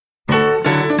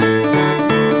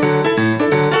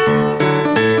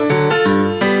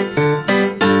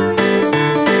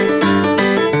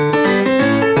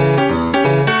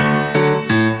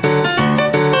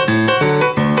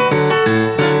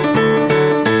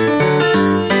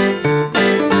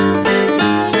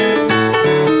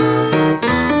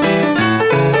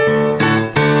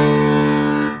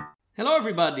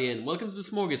the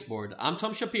Smorgasbord. I'm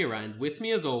Tom Shapira, and with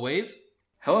me as always...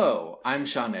 Hello, I'm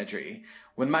Sean Edry.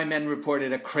 When my men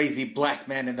reported a crazy black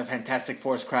man in the Fantastic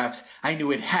Force craft, I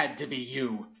knew it had to be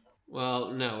you.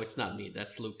 Well, no, it's not me.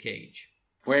 That's Luke Cage.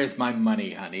 Where's my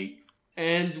money, honey?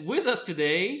 And with us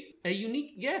today, a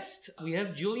unique guest. We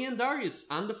have Julian Darius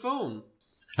on the phone.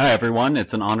 Hi, everyone.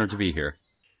 It's an honor to be here.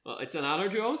 Well, it's an honor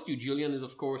to host you. Julian is,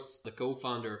 of course, the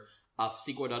co-founder of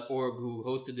Sequel.org, who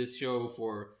hosted this show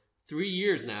for 3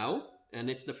 years now, and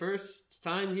it's the first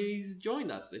time he's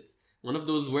joined us. It's one of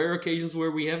those rare occasions where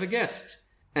we have a guest.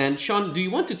 And Sean, do you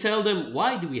want to tell them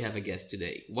why do we have a guest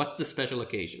today? What's the special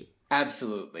occasion?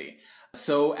 Absolutely.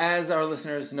 So as our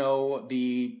listeners know,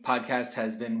 the podcast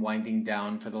has been winding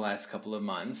down for the last couple of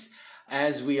months.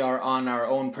 As we are on our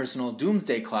own personal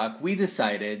doomsday clock, we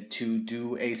decided to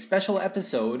do a special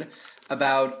episode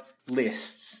about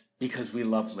lists, because we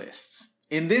love lists.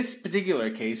 In this particular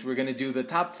case, we're going to do the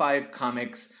top 5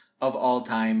 comics of all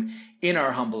time in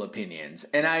our humble opinions.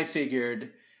 And I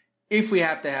figured if we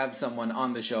have to have someone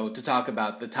on the show to talk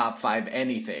about the top 5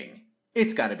 anything,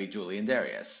 it's got to be Julian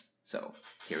Darius. So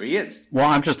here he is. Well,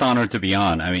 I'm just honored to be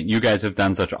on. I mean, you guys have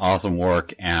done such awesome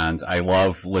work, and I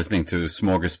love listening to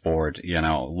Smorgasbord,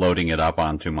 loading it up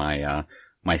onto my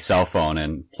my cell phone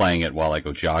and playing it while I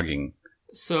go jogging.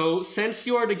 So, since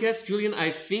you are the guest, Julian,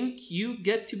 I think you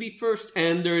get to be first,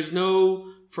 and there's no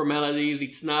formalities,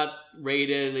 it's not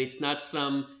rated, it's not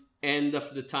some end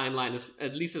of the timeline.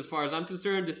 At least as far as I'm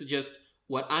concerned, this is just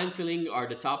what I'm feeling are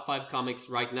the top 5 comics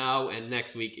right now, and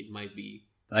next week it might be.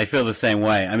 I feel the same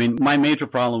way. I mean, my major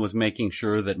problem was making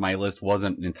sure that my list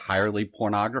wasn't entirely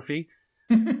pornography.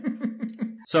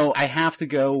 So I have to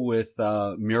go with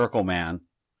Miracle Man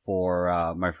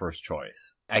for my first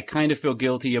choice. I kind of feel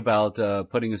guilty about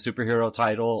putting a superhero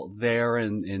title there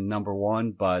in number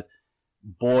 1, but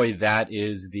boy, that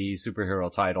is the superhero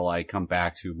title I come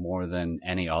back to more than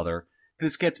any other.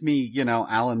 This gets me,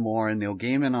 Alan Moore and Neil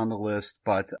Gaiman on the list,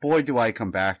 but boy, do I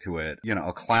come back to it.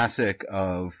 A classic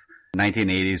of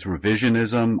 1980s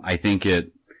revisionism. I think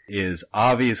it is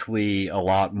obviously a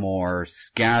lot more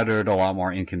scattered, a lot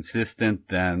more inconsistent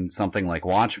than something like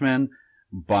Watchmen.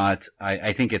 But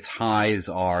I think its highs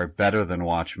are better than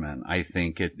Watchmen. I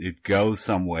think it goes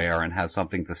somewhere and has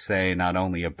something to say not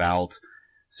only about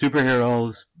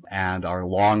superheroes and our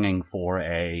longing for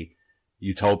a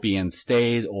utopian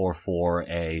state or for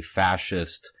a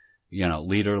fascist,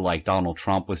 leader like Donald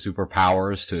Trump with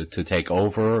superpowers to take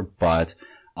over, but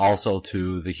also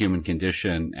to the human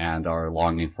condition and our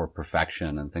longing for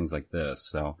perfection and things like this.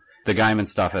 So the Gaiman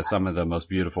stuff has some of the most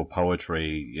beautiful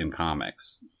poetry in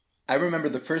comics. I remember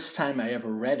the first time I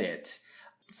ever read it.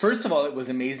 First of all, it was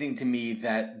amazing to me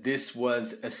that this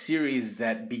was a series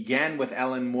that began with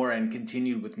Alan Moore and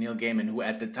continued with Neil Gaiman, who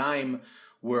at the time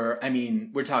we're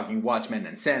talking Watchmen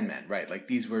and Sandman, right? Like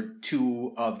these were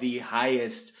 2 of the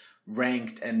highest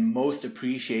ranked and most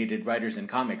appreciated writers in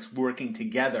comics working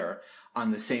together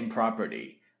on the same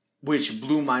property, which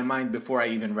blew my mind before I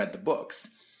even read the books.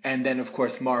 And then, of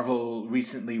course, Marvel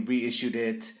recently reissued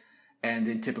it, and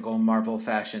in typical Marvel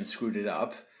fashion screwed it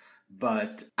up.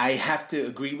 But I have to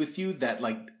agree with you that,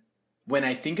 when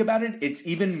I think about it, it's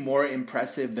even more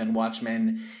impressive than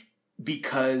Watchmen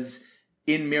because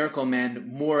in Miracle Man,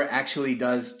 Moore actually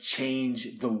does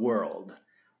change the world,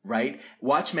 right?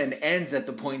 Watchmen ends at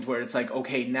the point where it's like,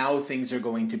 okay, now things are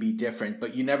going to be different,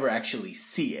 but you never actually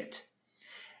see it.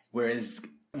 Whereas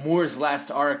Moore's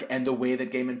last arc and the way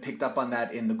that Gaiman picked up on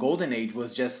that in the Golden Age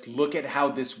was just look at how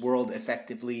this world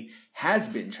effectively has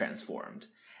been transformed.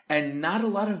 And not a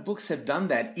lot of books have done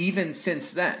that even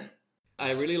since then.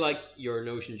 I really like your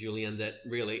notion, Julian, that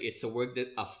really it's a work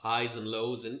of highs and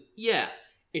lows. And yeah,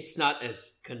 it's not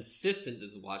as consistent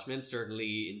as Watchmen,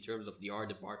 certainly in terms of the art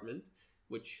department,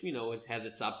 which, it has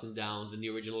its ups and downs, and the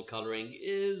original coloring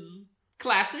is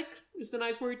classic, is the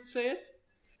nice word to say it.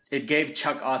 It gave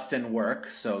Chuck Austen work,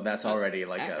 so that's already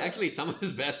Actually, it's some of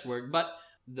his best work, but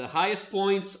the highest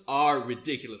points are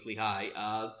ridiculously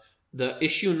high. The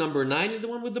issue number 9 is the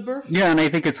one with the birth? Yeah, and I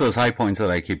think it's those high points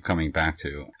that I keep coming back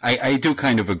to. I do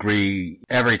kind of agree.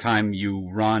 Every time you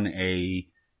run a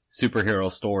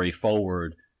superhero story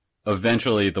forward,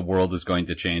 eventually the world is going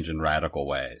to change in radical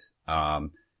ways. At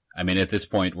this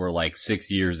point, we're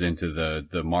 6 years into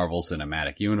the Marvel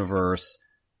Cinematic Universe.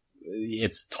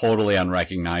 It's totally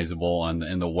unrecognizable,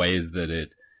 and the ways that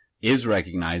it is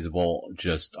recognizable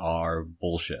just are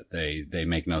bullshit. They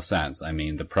make no sense.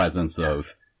 The presence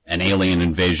of an alien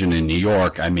invasion in New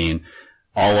York,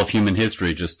 all of human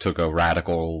history just took a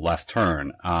radical left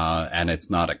turn, and it's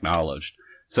not acknowledged.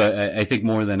 So I think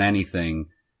more than anything,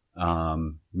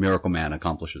 Miracle Man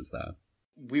accomplishes that.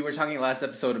 we were talking last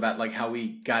episode about like how we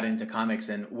got into comics,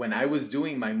 and when I was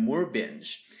doing my Moore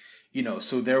binge,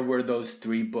 so there were those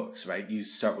 3 books, right? You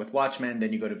start with Watchmen,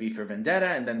 then you go to V for Vendetta,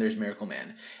 and then there's Miracle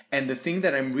Man. And the thing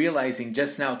that I'm realizing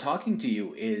just now talking to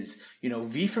you is,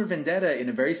 V for Vendetta in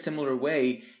a very similar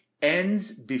way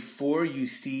ends before you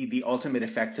see the ultimate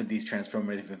effects of these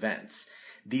transformative events.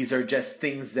 These are just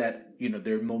things that,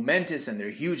 they're momentous and they're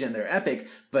huge and they're epic,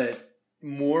 but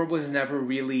Moore was never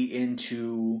really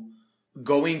into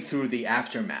going through the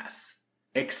aftermath,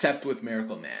 except with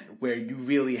Miracle Man, where you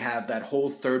really have that whole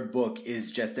 3rd book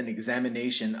is just an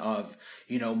examination of,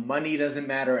 money doesn't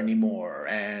matter anymore,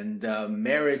 and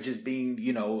marriage is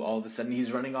being, all of a sudden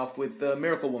he's running off with the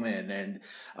Miracle Woman, and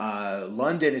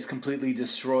London is completely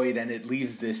destroyed, and it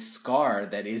leaves this scar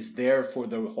that is there for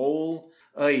the whole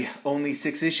only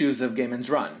 6 issues of Gaiman's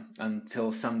run,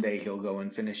 until someday he'll go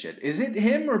and finish it. Is it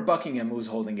him or Buckingham who's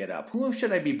holding it up? Who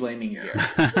should I be blaming here?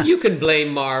 You can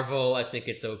blame Marvel. I think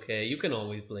it's okay. You can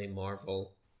always blame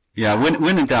Marvel. Yeah,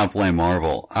 when in doubt, blame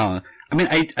Marvel.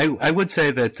 I would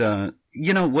say that,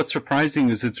 what's surprising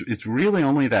is it's really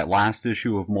only that last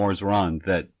issue of Moore's run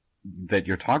that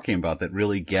you're talking about that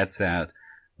really gets at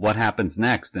what happens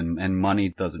next, and money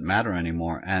doesn't matter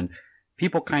anymore. And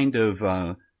people kind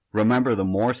of, remember the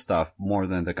Moore stuff more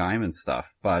than the Gaiman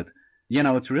stuff. But,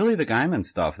 it's really the Gaiman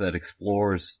stuff that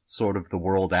explores sort of the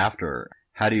world after.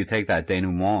 How do you take that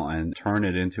denouement and turn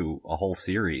it into a whole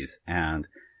series? And,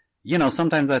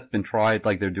 sometimes that's been tried,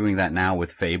 like they're doing that now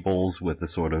with Fables, with the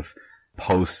sort of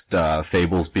post,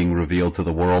 Fables being revealed to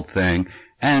the world thing.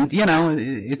 And,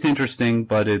 it's interesting,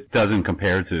 but it doesn't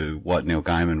compare to what Neil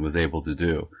Gaiman was able to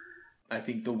do. I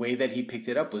think the way that he picked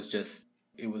it up was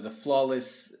it was a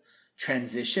flawless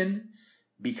transition,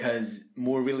 because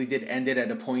Moore really did end it at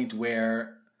a point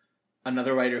where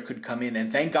another writer could come in,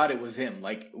 and thank God it was him.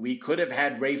 Like, we could have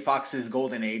had Ray Fox's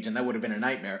Golden Age, and that would have been a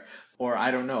nightmare. Or, I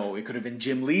don't know, it could have been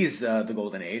Jim Lee's The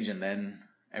Golden Age, and then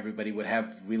everybody would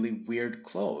have really weird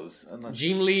clothes.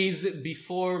 Jim Lee's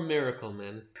before Miracle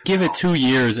Man. Give it 2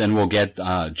 years and we'll get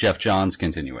Jeff Johns'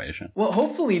 continuation. Well,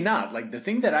 hopefully not. Like, the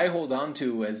thing that I hold on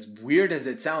to, as weird as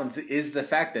it sounds, is the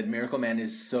fact that Miracle Man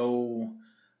is so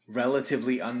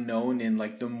relatively unknown in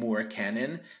like the Moore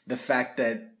canon. The fact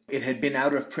that it had been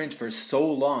out of print for so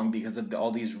long because of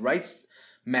all these rights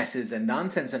messes and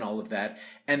nonsense and all of that,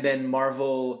 and then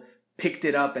Marvel picked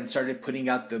it up and started putting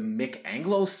out the Mick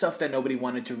Anglo stuff that nobody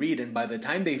wanted to read, and by the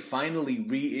time they finally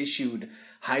reissued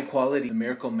high quality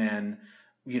Miracle Man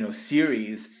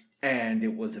series, and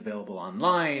it was available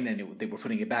online, and they were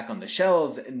putting it back on the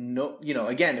shelves. And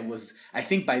again, it was, I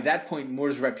think by that point,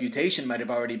 Moore's reputation might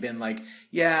have already been like,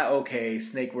 yeah, okay,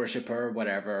 snake worshiper,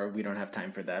 whatever. We don't have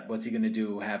time for that. What's he going to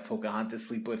do? Have Pocahontas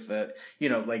sleep with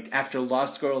like after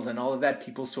Lost Girls and all of that,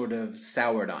 people sort of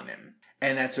soured on him.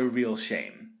 And that's a real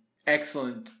shame.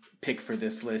 Excellent pick for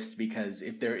this list, because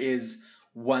if there is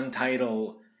one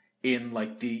title in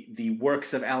like the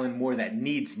works of Alan Moore that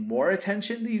needs more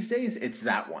attention these days, it's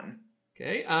that one.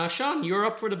 Okay, Sean, you're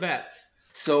up for the bet.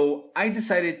 So I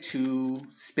decided to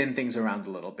spin things around a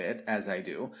little bit, as I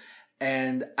do,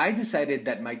 and I decided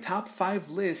that my top 5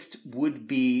 list would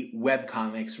be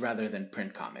webcomics rather than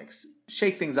print comics.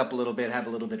 Shake things up a little bit, have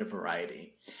a little bit of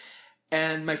variety.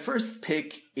 And my first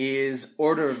pick is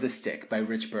Order of the Stick by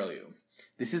Rich Burlew.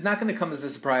 This is not going to come as a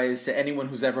surprise to anyone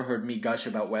who's ever heard me gush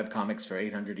about webcomics for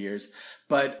 800 years,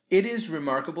 but it is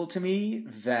remarkable to me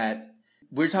that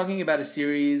we're talking about a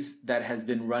series that has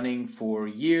been running for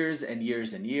years and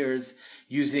years and years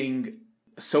using,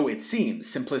 so it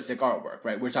seems, simplistic artwork,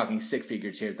 right? We're talking stick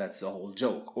figures here. That's the whole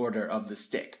joke, Order of the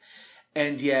Stick.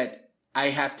 And yet I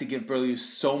have to give Burlew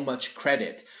so much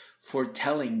credit for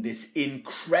telling this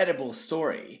incredible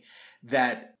story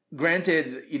that,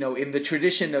 granted, in the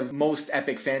tradition of most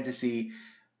epic fantasy,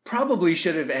 probably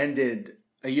should have ended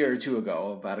a year or two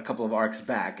ago, about a couple of arcs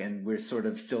back, and we're sort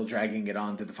of still dragging it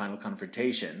on to the final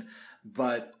confrontation.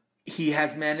 But he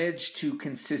has managed to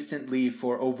consistently,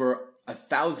 for over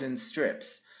 1,000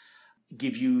 strips,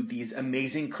 give you these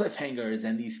amazing cliffhangers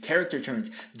and these character turns.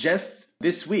 Just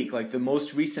this week, like the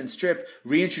most recent strip,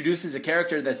 reintroduces a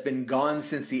character that's been gone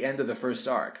since the end of the first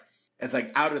arc. It's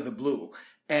like out of the blue.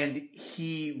 And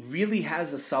he really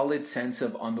has a solid sense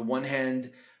of, on the one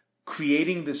hand,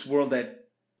 creating this world that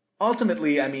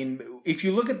ultimately, I mean, if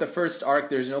you look at the first arc,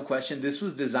 there's no question this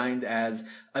was designed as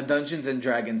a Dungeons and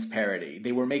Dragons parody.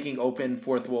 They were making open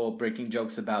fourth wall breaking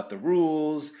jokes about the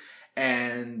rules,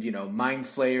 and, mind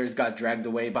flayers got dragged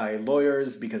away by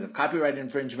lawyers because of copyright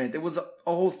infringement. It was a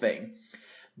whole thing.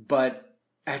 But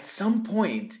at some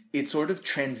point, it sort of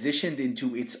transitioned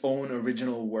into its own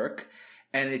original work.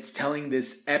 and it's telling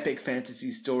this epic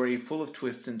fantasy story full of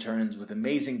twists and turns with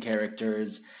amazing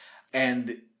characters.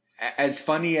 And as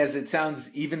funny as it sounds,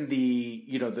 even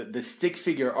the stick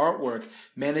figure artwork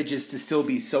manages to still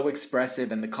be so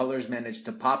expressive, and the colors manage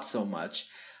to pop so much.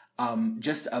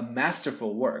 Just a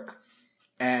masterful work.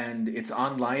 And it's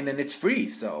online and it's free,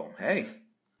 so hey.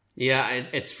 Yeah,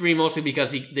 it's free mostly because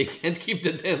they can't keep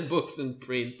the damn books in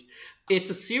print.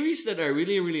 It's a series that I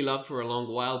really, really loved for a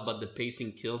long while, but the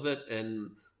pacing kills it.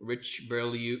 And Rich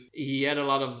Burley, he had a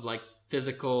lot of like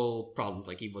physical problems.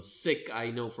 Like he was sick, I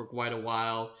know, for quite a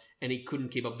while, and he couldn't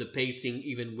keep up the pacing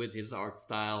even with his art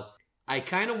style. I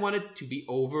kind of wanted to be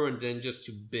over and then just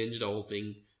to binge the whole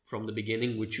thing from the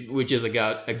beginning, which is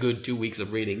a good 2 weeks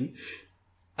of reading.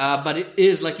 But it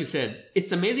is, like you said,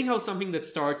 it's amazing how something that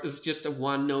starts as just a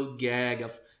one-note gag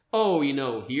of,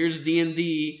 here's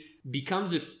D&D, becomes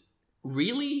this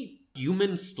really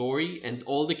human story, and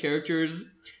all the characters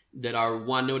that are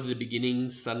one note at the beginning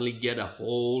suddenly get a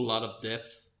whole lot of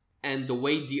depth. And the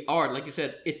way the art, like you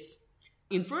said, it's,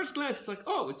 in first glance, it's like,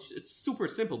 it's super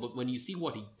simple, but when you see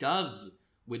what he does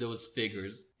with those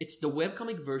figures, it's the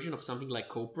webcomic version of something like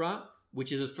Copra,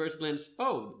 which is at first glance,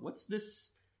 what's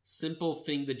this simple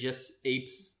thing that just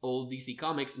apes old DC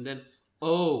Comics, and then,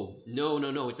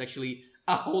 no, it's actually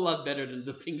a whole lot better than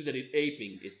the things that it's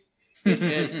aping. It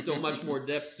adds so much more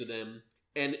depth to them,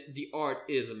 and the art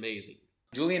is amazing.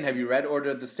 Julian, have you read Order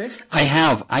of the Stick? I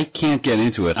have. I can't get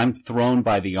into it. I'm thrown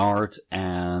by the art,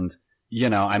 and,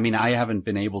 I haven't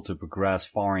been able to progress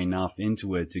far enough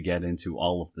into it to get into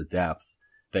all of the depth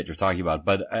that you're talking about,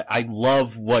 but I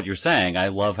love what you're saying. I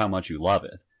love how much you love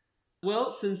it.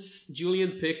 Well, since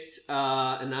Julian picked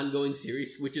an ongoing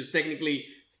series, which is technically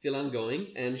still ongoing,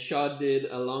 and Shaw did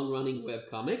a long-running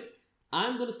webcomic,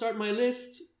 I'm going to start my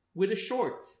list with a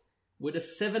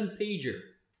 7-pager.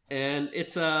 And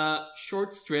it's a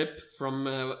short strip from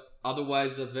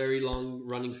otherwise a very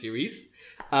long-running series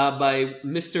by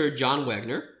Mr. John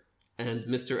Wagner and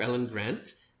Mr. Alan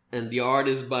Grant. And the art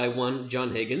is by one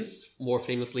John Higgins, more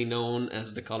famously known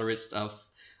as the colorist of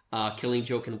Killing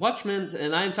Joke and Watchmen,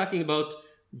 and I'm talking about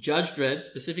Judge Dredd,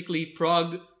 specifically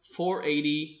Prog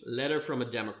 480, Letter from a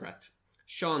Democrat.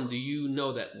 Sean, do you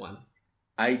know that one?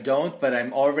 I don't, but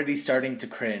I'm already starting to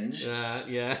cringe.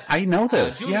 Yeah. I know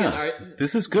this, Julian,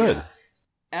 this is good. Yeah.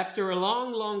 After a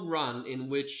long, long run in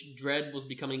which Dredd was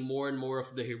becoming more and more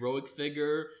of the heroic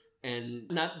figure, and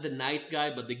not the nice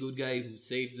guy, but the good guy who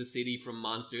saves the city from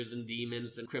monsters and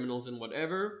demons and criminals and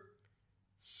whatever,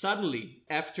 suddenly,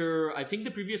 after, I think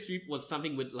the previous strip was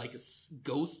something with like a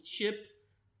ghost ship,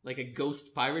 like a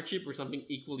ghost pirate ship or something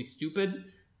equally stupid,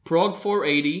 Prog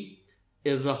 480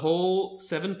 is a whole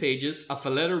 7 pages of a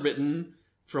letter written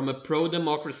from a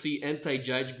pro-democracy,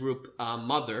 anti-judge group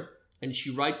mother, and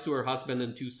she writes to her husband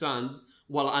and 2 sons,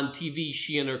 while on TV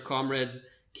she and her comrades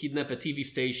kidnap a TV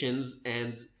stations,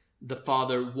 and the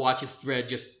father watches Dredd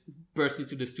just burst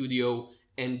into the studio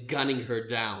and gunning her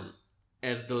down,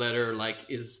 as the letter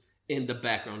is in the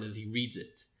background as he reads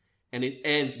it. And it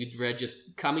ends with Dredd just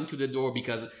coming to the door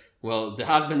because, the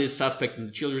husband is suspect and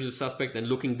the children is suspect, and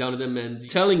looking down at them and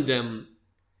telling them,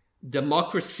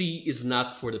 democracy is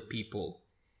not for the people.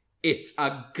 It's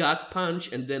a gut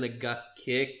punch and then a gut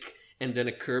kick and then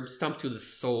a curb stomp to the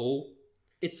soul.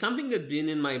 It's something that's been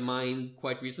in my mind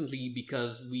quite recently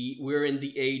because we're in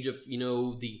the age of,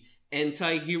 the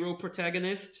anti-hero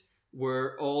protagonist,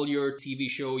 where all your TV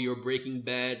show, your Breaking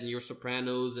Bad and your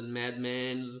Sopranos and Mad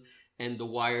Men's and The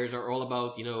Wires are all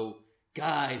about,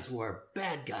 guys who are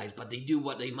bad guys, but they do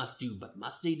what they must do. But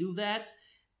must they do that?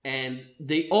 And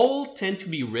they all tend to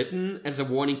be written as a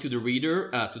warning to the reader,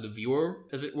 to the viewer,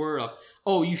 as it were,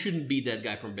 of, you shouldn't be that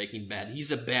guy from Breaking Bad. He's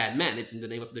a bad man. It's in the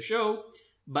name of the show.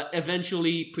 But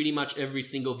eventually, pretty much every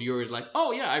single viewer is like,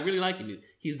 I really like him.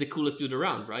 He's the coolest dude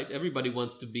around, right? Everybody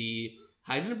wants to be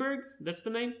Heisenberg. That's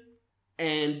the name.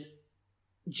 And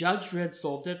Judge Dredd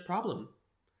solved that problem.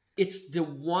 It's the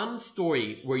one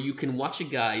story where you can watch a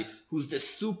guy who's the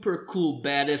super cool,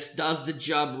 baddest, does the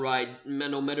job right,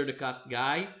 no matter the cost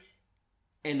guy,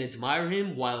 and admire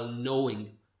him while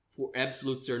knowing for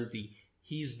absolute certainty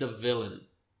he's the villain.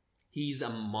 He's a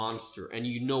monster. And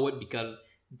you know it because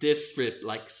this strip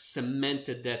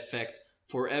cemented that fact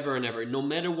forever and ever. No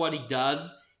matter what he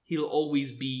does, he'll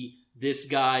always be this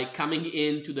guy coming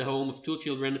into the home of 2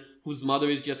 children whose mother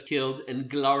is just killed and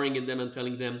glowering at them and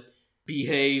telling them,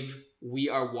 behave, we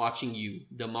are watching you.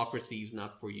 Democracy is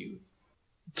not for you.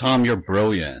 Tom, you're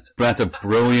brilliant. That's a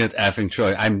brilliant effing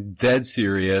choice. I'm dead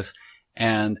serious.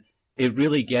 And it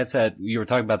really gets at, you were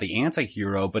talking about the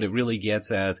anti-hero, but it really gets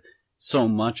at so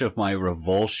much of my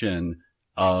revulsion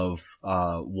of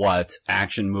what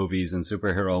action movies and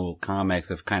superhero comics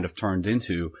have kind of turned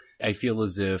into, I feel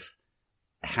as if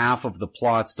half of the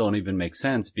plots don't even make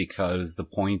sense because the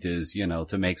point is,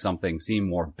 to make something seem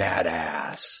more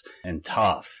badass and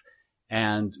tough.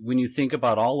 And when you think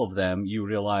about all of them, you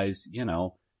realize,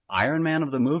 Iron Man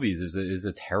of the movies is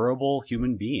a terrible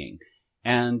human being.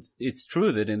 And it's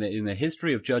true that in the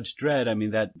history of Judge Dredd, I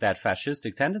mean, that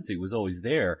fascistic tendency was always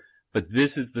there. But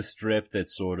this is the strip that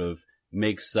sort of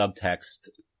makes subtext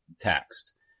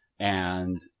text.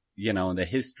 And, in the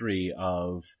history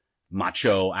of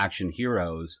macho action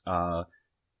heroes,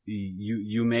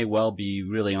 you may well be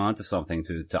really onto something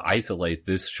to isolate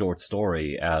this short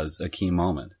story as a key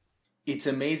moment. It's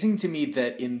amazing to me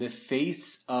that in the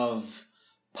face of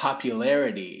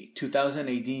popularity, 2000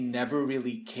 AD never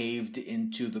really caved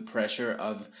into the pressure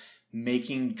of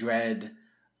making Dredd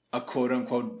a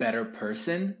quote-unquote better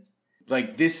person.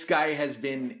 Like, this guy has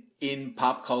been in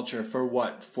pop culture for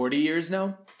 40 years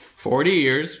now? 40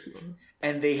 years.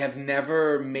 And they have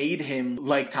never made him,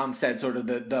 like Tom said, sort of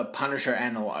the Punisher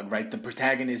analog, right? The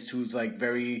protagonist who's like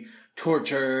very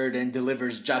tortured and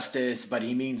delivers justice, but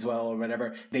he means well or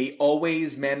whatever. They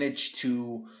always manage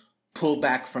to pull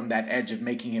back from that edge of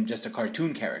making him just a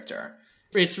cartoon character.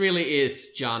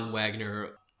 It's John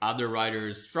Wagner. Other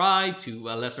writers try to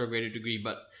a lesser or greater degree,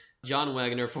 but John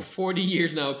Wagner for 40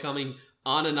 years now coming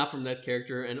on and off from that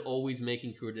character and always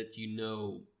making sure that you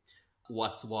know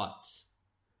what's what.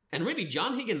 And really,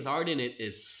 John Higgins' art in it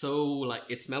is so, like,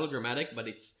 it's melodramatic, but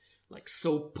it's, like,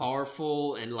 so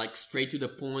powerful and, like, straight to the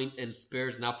point and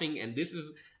spares nothing. And this is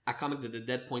a comic that at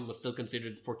that point was still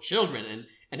considered for children.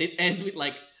 And it ends with,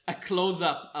 like, a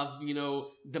close-up of,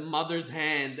 the mother's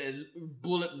hand as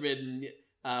bullet-ridden,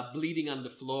 bleeding on the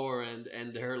floor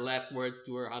and her last words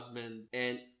to her husband.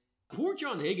 And poor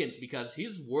John Higgins, because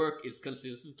his work is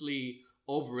consistently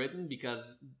overwritten because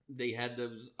they had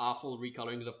those awful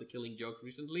recolorings of The Killing Joke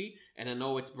recently, and I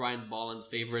know it's Brian Bolland's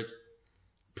favorite,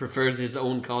 prefers his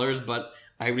own colors, but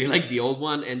I really like the old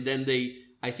one. And then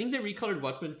I think they recolored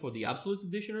Watchmen for the Absolute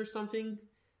Edition or something,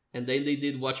 and then they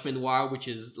did Watchmen Noir, which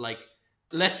is like,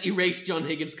 let's erase John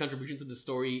Higgins' contribution to the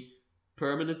story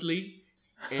permanently.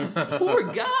 And poor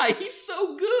guy, he's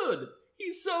so good,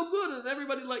 and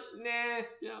everybody's like, nah,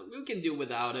 we can do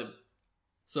without him.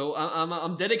 So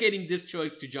I'm dedicating this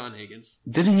choice to John Higgins.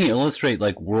 Didn't he illustrate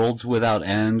like Worlds Without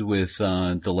End with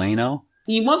Delano?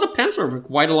 He was a penciler for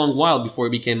quite a long while before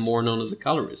he became more known as a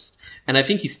colorist. And I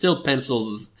think he still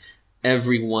pencils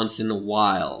every once in a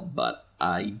while, but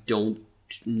I don't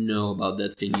know about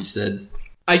that thing you said.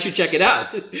 I should check it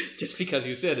out, just because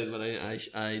you said it, but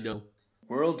I don't.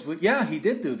 Yeah, he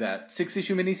did do that.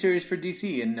 6-issue miniseries for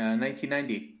DC in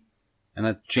 1990. And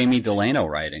that's Jamie Delano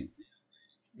writing.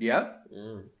 Yep.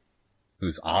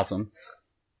 Who's awesome.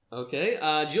 Okay,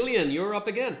 Julian, you're up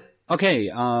again. Okay,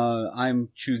 I'm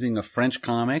choosing a French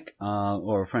comic,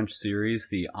 or a French series,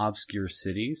 The Obscure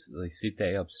Cities, Les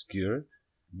Cités Obscures.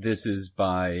 This is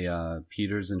by,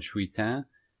 Peters and Chuitin.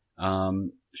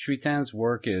 Chuitin's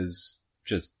work is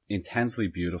just intensely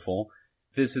beautiful.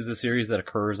 This is a series that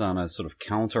occurs on a sort of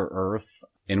counter-Earth,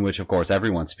 in which, of course,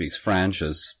 everyone speaks French,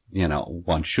 as,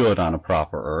 one should on a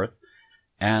proper Earth.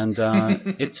 And,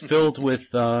 it's filled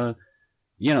with,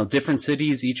 different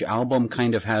cities. Each album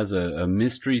kind of has a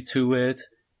mystery to it,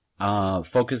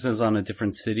 focuses on a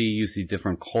different city. You see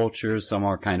different cultures. Some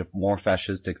are kind of more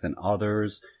fascistic than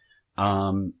others.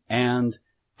 And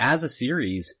as a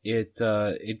series, it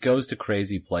goes to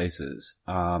crazy places.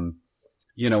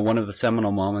 One of the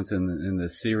seminal moments in the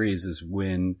series is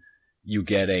when you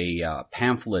get a,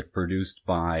 pamphlet produced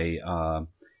by,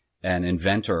 an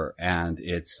inventor, and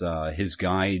it's his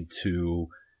guide to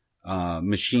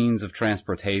machines of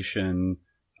transportation,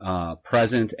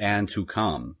 present and to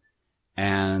come.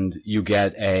 And you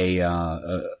get a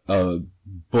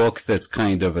book that's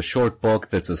kind of a short book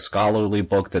that's a scholarly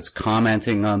book that's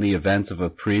commenting on the events of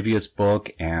a previous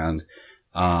book, and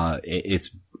it's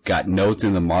got notes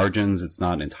in the margins. It's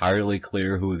not entirely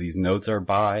clear who these notes are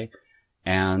by.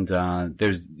 And,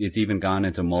 it's even gone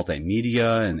into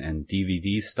multimedia and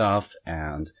DVD stuff.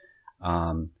 And,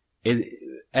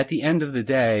 at the end of the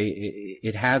day,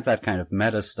 it has that kind of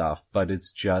meta stuff, but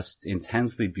it's just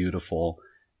intensely beautiful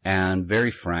and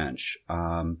very French.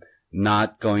 I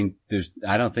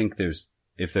don't think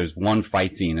if there's one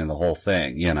fight scene in the whole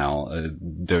thing,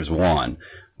 there's one,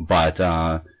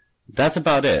 but, that's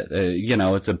about it.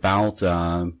 It's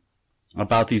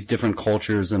about these different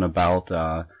cultures and about,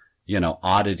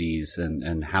 oddities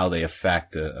and how they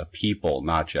affect a people,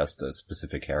 not just a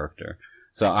specific character.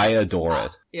 So I adore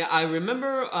it. Yeah, I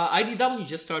remember IDW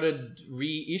just started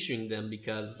reissuing them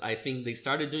because I think they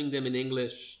started doing them in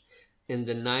English in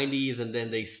the 90s and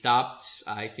then they stopped.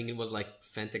 I think it was like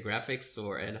Fantagraphics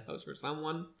or Ed House or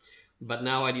someone. But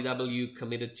now IDW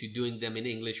committed to doing them in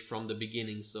English from the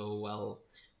beginning. So I'll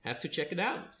have to check it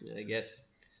out, I guess.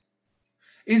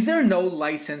 Is there no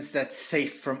license that's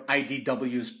safe from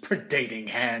IDW's predating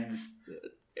hands?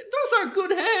 Those are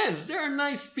good hands. They're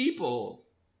nice people.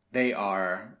 They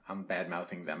are. I'm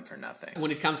bad-mouthing them for nothing.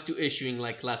 When it comes to issuing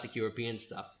like classic European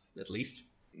stuff, at least.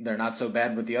 They're not so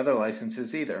bad with the other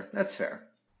licenses either. That's fair.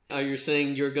 Are you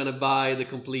saying you're gonna buy the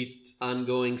complete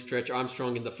ongoing Stretch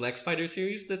Armstrong in the Flex Fighter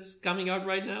series that's coming out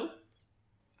right now?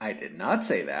 I did not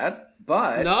say that,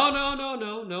 but...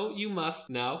 No, you must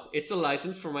now. It's a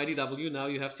license from IDW, now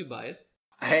you have to buy it.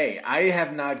 Hey, I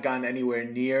have not gone anywhere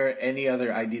near any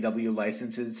other IDW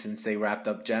licenses since they wrapped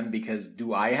up Gem, because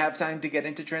do I have time to get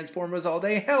into Transformers all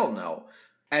day? Hell no.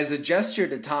 As a gesture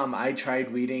to Tom, I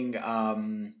tried reading...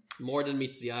 More Than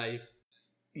Meets the Eye.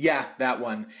 Yeah, that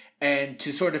one. And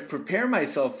to sort of prepare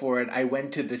myself for it, I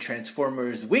went to the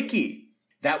Transformers wiki.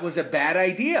 That was a bad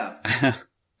idea.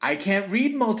 I can't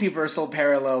read multiversal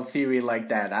parallel theory like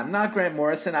that. I'm not Grant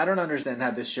Morrison. I don't understand how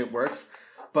this shit works.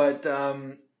 But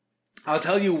I'll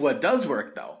tell you what does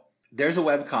work, though. There's a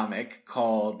webcomic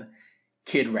called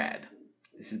Kid Rad.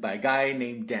 This is by a guy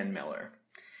named Dan Miller.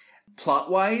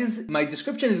 Plot-wise, my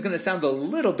description is going to sound a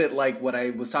little bit like what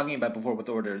I was talking about before with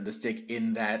Order of the Stick,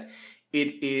 in that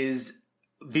it is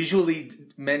visually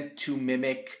meant to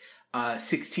mimic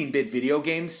 16-bit video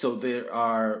games. So there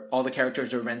are, all the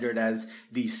characters are rendered as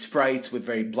these sprites with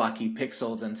very blocky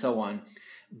pixels and so on.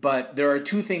 But there are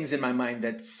two things in my mind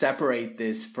that separate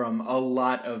this from a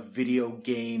lot of video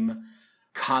game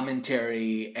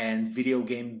commentary and video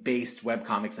game based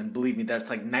webcomics. And believe me, that's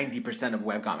like 90% of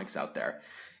webcomics out there.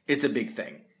 It's a big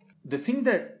thing. The thing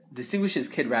that distinguishes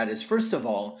Kid Rad is, first of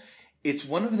all, it's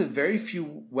one of the very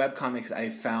few webcomics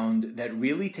I've found that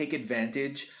really take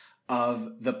advantage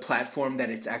of the platform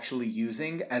that it's actually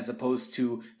using, as opposed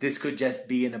to this could just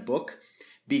be in a book,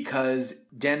 because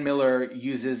Dan Miller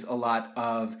uses a lot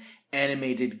of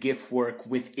animated GIF work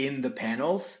within the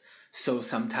panels. So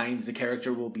sometimes the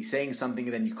character will be saying something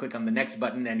and then you click on the next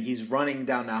button and he's running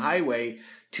down a highway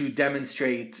to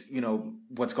demonstrate,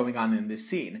 what's going on in this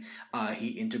scene.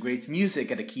 He integrates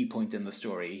music at a key point in the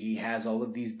story. He has all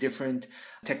of these different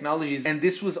technologies, and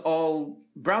this was all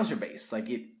browser-based.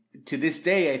 To this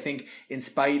day, I think, in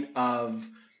spite of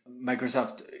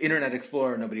Microsoft Internet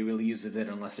Explorer, nobody really uses it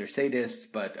unless they're sadists,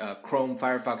 but Chrome,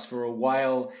 Firefox, for a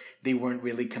while, they weren't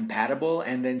really compatible,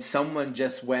 and then someone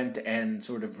just went and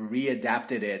sort of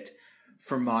readapted it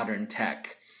for modern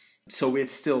tech. So it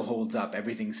still holds up.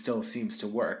 Everything still seems to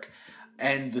work.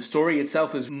 And the story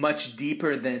itself is much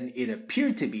deeper than it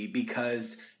appeared to be,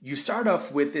 because you start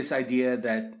off with this idea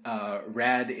that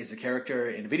Rad is a character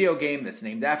in a video game that's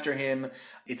named after him.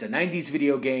 It's a 90s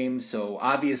video game, so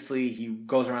obviously he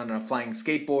goes around on a flying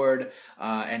skateboard,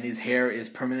 and his hair is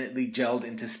permanently gelled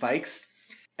into spikes.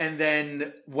 And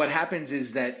then what happens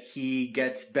is that he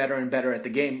gets better and better at the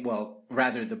game. Well,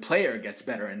 rather, the player gets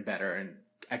better and better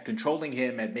at controlling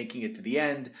him, at making it to the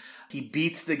end. He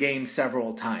beats the game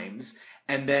several times,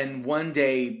 and then one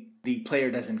day the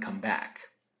player doesn't come back.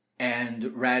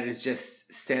 And Rad is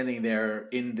just standing there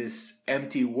in this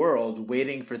empty world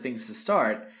waiting for things to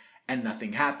start, and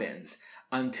nothing happens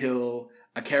until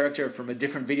a character from a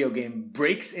different video game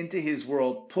breaks into his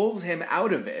world, pulls him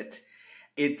out of it.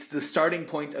 It's the starting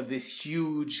point of this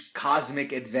huge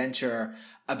cosmic adventure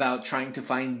about trying to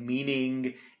find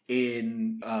meaning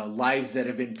in lives that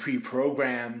have been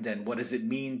pre-programmed, and what does it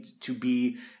mean to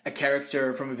be a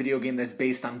character from a video game that's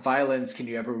based on violence? Can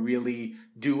you ever really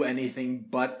do anything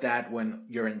but that when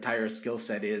your entire skill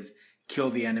set is kill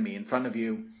the enemy in front of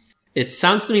you? It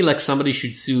sounds to me like somebody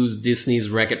should sue Disney's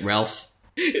Wreck-It Ralph.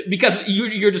 Because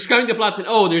you're describing the plot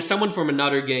and, there's someone from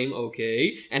another game,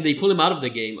 okay, and they pull him out of the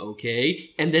game, okay,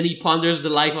 and then he ponders the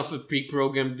life of a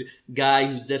pre-programmed guy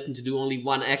who's destined to do only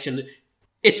one action.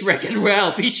 It's Wreck-It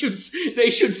Ralph. They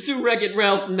should sue Wreck-It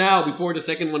Ralph now before the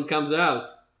second one comes out.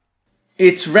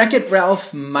 It's Wreck-It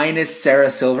Ralph minus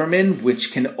Sarah Silverman,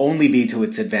 which can only be to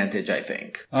its advantage, I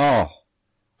think. Oh,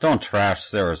 don't trash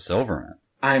Sarah Silverman.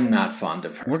 I'm not fond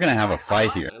of her. We're going to have a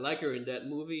fight here. I like her in that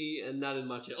movie and not in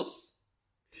much else.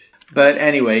 But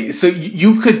anyway, so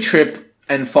you could trip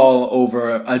and fall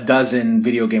over a dozen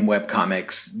video game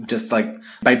webcomics. Just like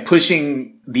by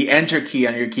pushing the enter key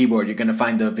on your keyboard, you're going to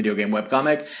find the video game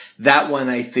webcomic. That one,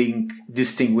 I think,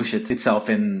 distinguishes itself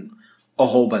in a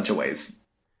whole bunch of ways.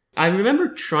 I remember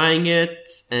trying it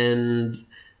and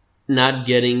not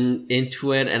getting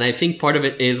into it. And I think part of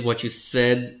it is what you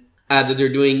said, that they're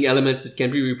doing elements that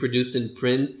can be reproduced in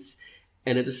print.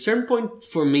 And at a certain point,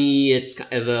 for me, it's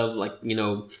as a, like, you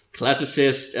know,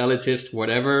 classicist, elitist,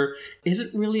 whatever. Is it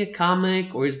really a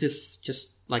comic, or is this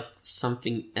just like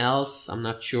something else? I'm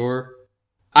not sure.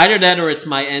 Either that, or it's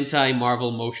my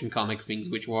anti-Marvel motion comic things,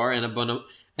 which were an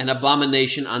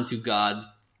abomination unto God.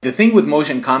 The thing with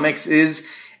motion comics is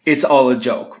it's all a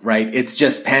joke, right? It's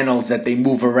just panels that they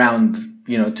move around,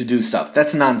 you know, to do stuff.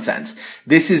 That's nonsense.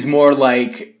 This is more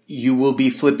like you will be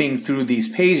flipping through these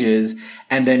pages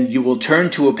and then you will turn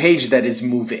to a page that is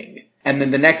moving. And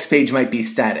then the next page might be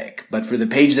static. But for the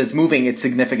page that's moving, it's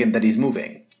significant that he's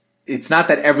moving. It's not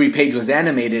that every page was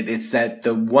animated. It's that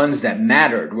the ones that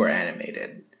mattered were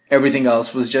animated. Everything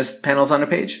else was just panels on a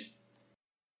page.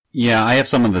 Yeah, I have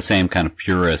some of the same kind of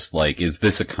purist, like, is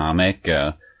this a comic,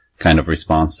 kind of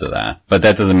response to that. But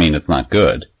that doesn't mean it's not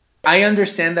good. I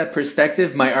understand that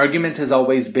perspective. My argument has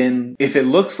always been, if it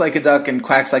looks like a duck and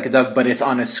quacks like a duck, but it's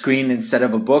on a screen instead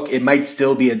of a book, it might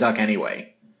still be a duck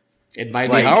anyway. It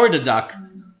might be Howard the Duck.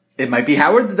 It might be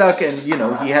Howard the Duck, and, you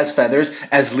know, he has feathers,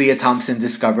 as Leah Thompson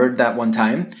discovered that one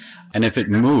time. And if it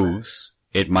moves,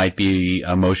 it might be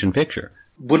a motion picture.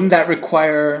 Wouldn't that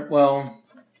require, well...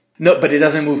 No, but it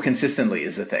doesn't move consistently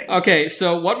is the thing. Okay,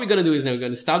 so what we're going to do is now we're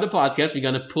going to stop the podcast. We're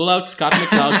going to pull out Scott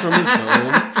McCloud from his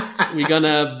home. We're going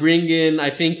to bring in, I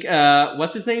think,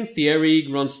 what's his name? Thierry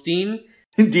Gronstein.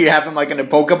 Do you have him like in a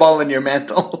Pokeball in your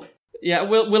mantle? Yeah,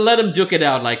 we'll let him duke it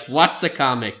out. Like, what's a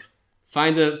comic?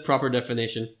 Find the proper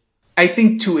definition. I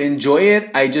think to enjoy it,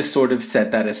 I just sort of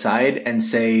set that aside and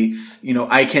say, you know,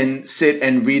 I can sit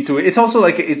and read through it. It's also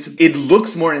like, it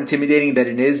looks more intimidating than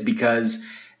it is because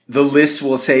the list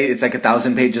will say it's like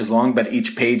 1,000 pages long, but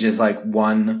each page is like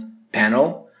one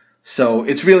panel. So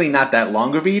it's really not that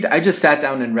long a read. I just sat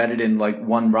down and read it in like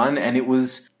one run. And it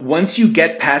was, once you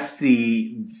get past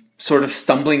the sort of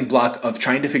stumbling block of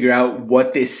trying to figure out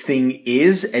what this thing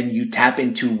is and you tap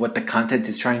into what the content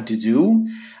is trying to do,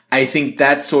 I think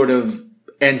that sort of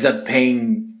ends up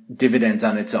paying dividends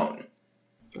on its own.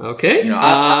 Okay. You know,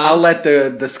 I'll let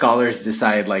the scholars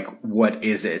decide, like, what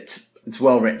is it? It's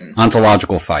well written.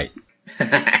 Ontological fight.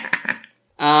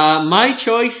 My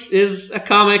choice is a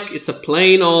comic. It's a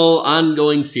plain old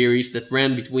ongoing series that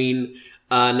ran between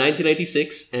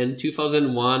 1996 and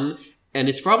 2001. And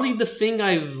it's probably the thing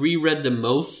I've reread the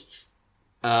most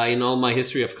in all my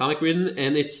history of comic reading.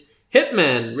 And it's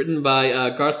Hitman, written by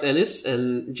Garth Ennis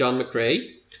and John McCrea.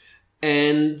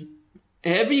 And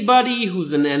everybody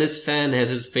who's an Ennis fan has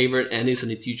his favorite Ennis,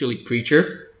 and it's usually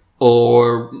Preacher,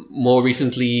 or more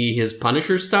recently his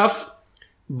Punisher stuff.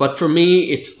 But for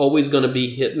me, it's always going to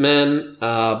be Hitman,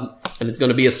 and it's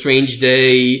going to be a strange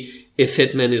day if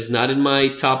Hitman is not in my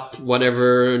top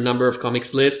whatever number of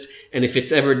comics list. And if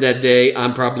it's ever that day,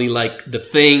 I'm probably like The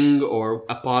Thing or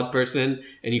a pod person,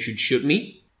 and you should shoot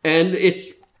me. And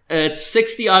it's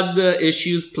 60-odd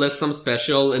issues plus some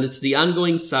special, and it's the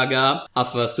ongoing saga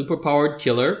of a superpowered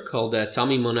killer called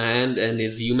Tommy Monahan and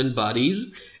his human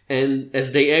bodies. And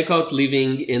as they echo out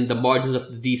living in the margins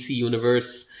of the DC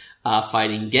universe,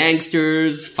 fighting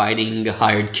gangsters, fighting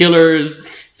hired killers,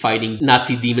 fighting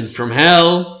Nazi demons from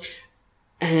hell.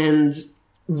 And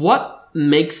what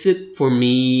makes it, for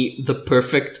me, the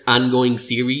perfect ongoing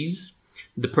series,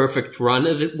 the perfect run,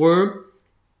 as it were,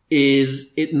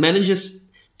 is it manages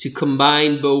to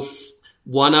combine both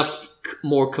one-off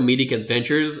more comedic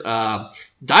adventures.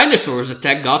 Dinosaurs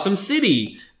attack Gotham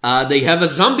City. They have a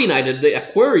zombie night at the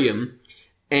aquarium.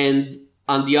 And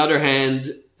on the other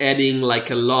hand, adding like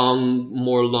a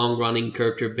more long-running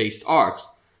character-based arcs.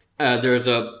 There's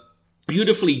a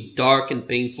beautifully dark and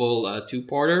painful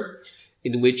two-parter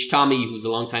in which Tommy, who's a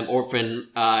longtime orphan,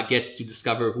 gets to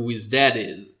discover who his dad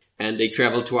is. And they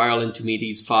travel to Ireland to meet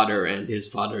his father, and his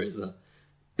father is a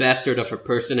bastard of a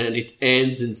person, and it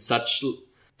ends in such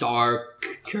dark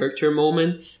character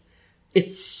moment.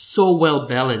 It's so well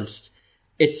balanced.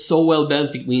 It's so well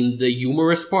balanced between the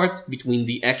humorous parts, between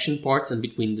the action parts, and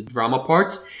between the drama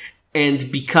parts.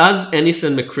 And because Ennis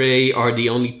and McCrea are the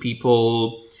only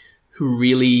people who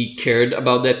really cared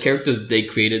about that character that they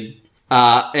created,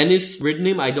 Ennis written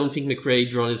him. I don't think McCrea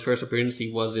drawn his first appearance.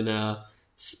 He was in a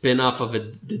spin-off of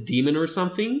The Demon or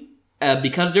something.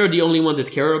 Because they're the only one that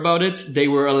care about it, they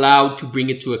were allowed to bring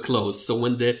it to a close. So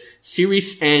when the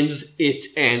series ends, it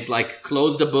ends. Like,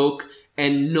 close the book,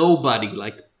 and nobody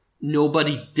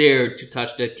dared to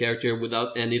touch that character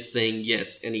without Ennis saying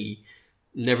yes. And he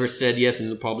never said yes,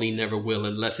 and probably never will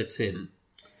unless it's him.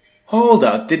 Hold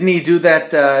up. Didn't he do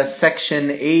that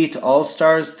Section 8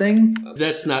 All-Stars thing?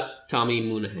 That's not Tommy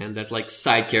Moonahan. That's like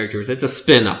side characters. It's a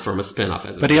spin-off from a spin-off.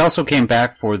 But he also came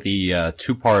back for the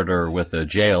two-parter with the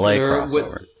JLA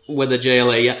crossover. With the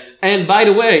JLA, yeah. And by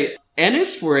the way,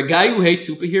 Ennis, for a guy who hates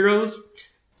superheroes,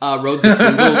 wrote the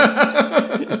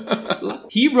single...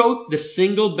 He wrote the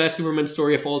single best Superman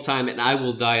story of all time, and I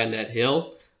Will Die on That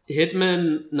Hill.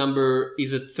 Hitman number,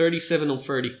 is it 37 or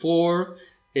 34,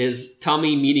 is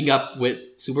Tommy meeting up with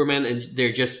Superman, and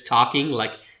they're just talking,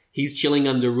 like he's chilling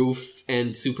on the roof,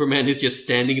 and Superman is just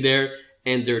standing there,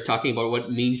 and they're talking about what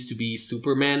it means to be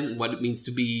Superman, what it means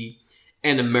to be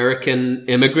an American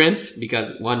immigrant,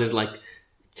 because one is like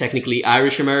technically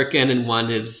Irish American, and one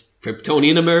is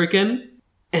Kryptonian American.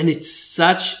 And it's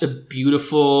such a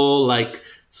beautiful, like,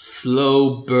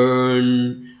 slow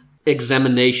burn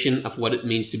examination of what it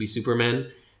means to be Superman.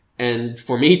 And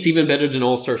for me, it's even better than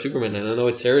All-Star Superman. And I know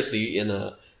it's heresy in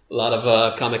a lot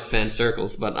of comic fan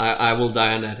circles, but I Will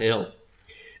Die on That Hill.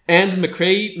 And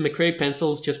McCrae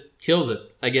Pencils just kills it.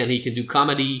 Again, he can do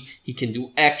comedy, he can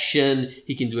do action,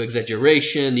 he can do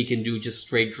exaggeration, he can do just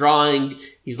straight drawing.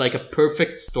 He's like a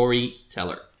perfect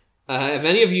storyteller. Have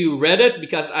any of you read it?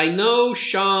 Because I know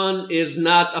Sean is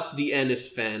not of the Ennis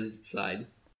fan side.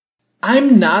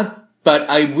 I'm not, but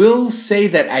I will say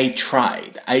that I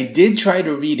tried. I did try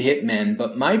to read Hitman,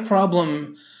 but my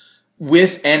problem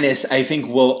with Ennis, I think,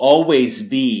 will always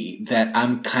be that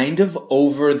I'm kind of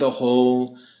over the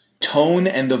whole tone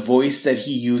and the voice that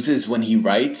he uses when he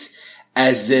writes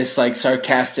as this, like,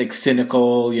 sarcastic,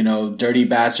 cynical, dirty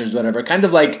bastards, whatever. Kind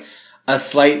of like a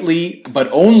slightly, but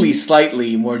only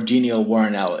slightly, more genial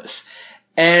Warren Ellis.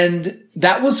 And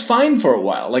that was fine for a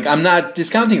while. Like, I'm not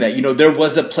discounting that. There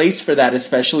was a place for that,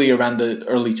 especially around the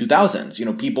early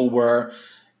 2000s. People were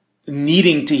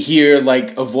needing to hear,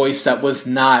 like, a voice that was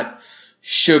not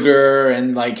sugar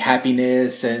and, like,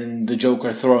 happiness and the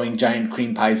Joker throwing giant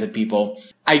cream pies at people.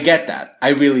 I get that. I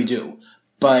really do.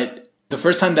 But the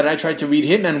first time that I tried to read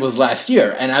Hitman was last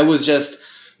year, and I was just...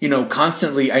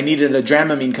 constantly, I needed a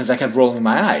Dramamine because I kept rolling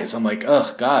my eyes. I'm like,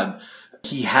 oh, God.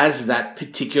 He has that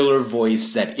particular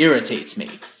voice that irritates me.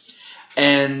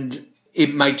 And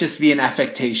it might just be an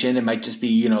affectation. It might just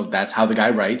be, that's how the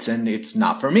guy writes, and it's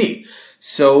not for me.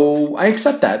 So I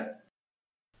accept that.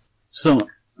 So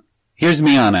here's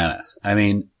me on Ennis. I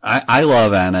mean, I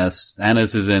love Ennis.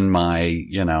 Ennis is in my,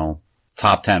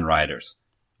 top 10 writers.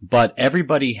 But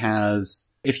everybody has...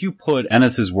 If you put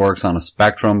Ennis's works on a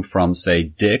spectrum from, say,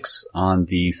 Dix on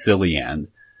the silly end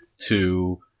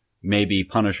to maybe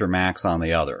Punisher Max on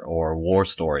the other or War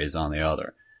Stories on the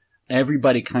other,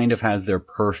 everybody kind of has their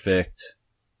perfect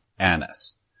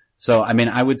Ennis. So, I mean,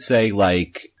 I would say,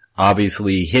 like,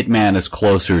 obviously Hitman is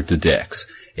closer to Dix.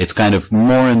 It's kind of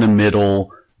more in the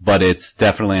middle, but it's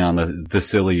definitely on the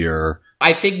sillier.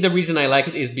 I think the reason I like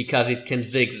it is because it can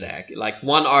zigzag. Like,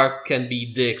 one arc can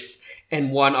be Dix,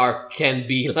 and one arc can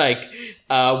be like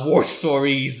War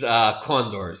Stories,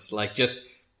 Condors, like just,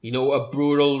 a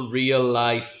brutal real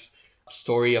life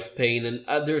story of pain.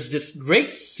 And there's this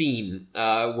great scene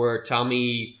where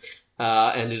Tommy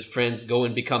and his friends go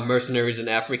and become mercenaries in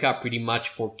Africa pretty much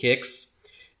for kicks.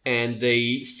 And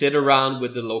they sit around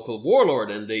with the local warlord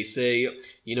and they say,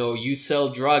 you sell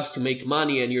drugs to make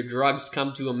money and your drugs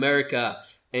come to America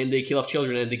and they kill off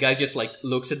children. And the guy just like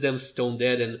looks at them stone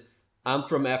dead and, I'm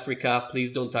from Africa. Please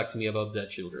don't talk to me about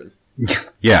dead children.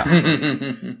 Yeah.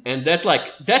 And that's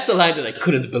a line that I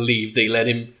couldn't believe they let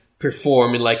him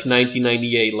perform in like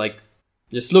 1998. Like,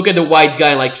 just look at the white guy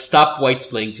and like, stop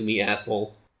white-splaining to me,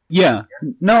 asshole. Yeah.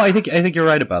 No, I think you're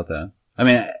right about that. I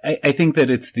mean, I think that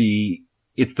it's the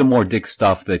more Dick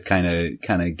stuff that kind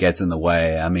of gets in the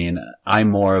way. I mean,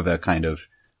 I'm more of a kind of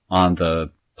on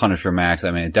the Punisher Max. I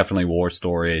mean, definitely War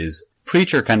Stories.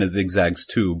 Preacher kind of zigzags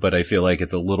too, but I feel like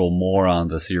it's a little more on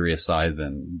the serious side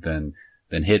than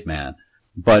Hitman.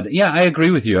 But yeah, I agree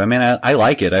with you. I mean, I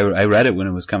like it. I read it when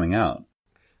it was coming out.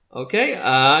 Okay,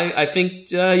 I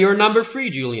think you're number 3,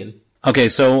 Julian. Okay,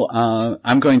 so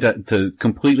I'm going to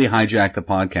completely hijack the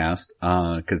podcast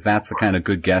because that's the kind of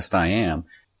good guest I am.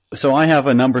 So I have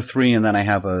a number 3, and then I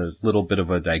have a little bit of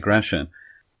a digression.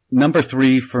 Number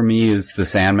 3 for me is The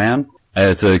Sandman.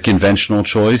 It's a conventional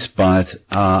choice, but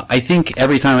I think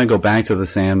every time I go back to The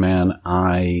Sandman,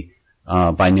 by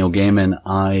Neil Gaiman,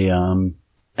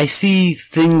 I see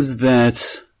things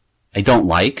that I don't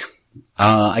like.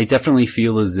 I definitely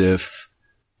feel as if,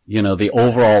 the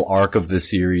overall arc of the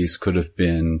series could have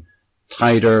been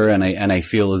tighter, and I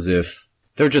feel as if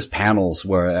they're just panels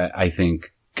where I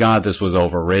think, God, this was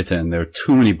overwritten. There are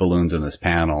too many balloons in this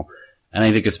panel. And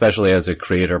I think especially as a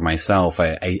creator myself,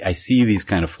 I see these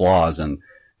kind of flaws, and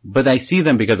but I see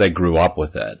them because I grew up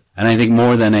with it. And I think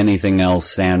more than anything else,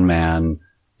 Sandman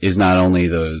is not only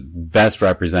the best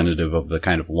representative of the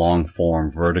kind of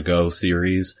long-form Vertigo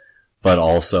series, but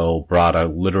also brought a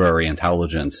literary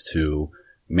intelligence to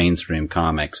mainstream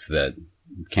comics that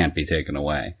can't be taken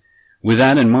away. With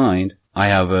that in mind, I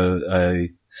have a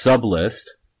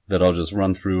sub-list that I'll just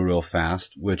run through real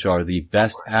fast, which are the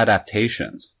best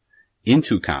adaptations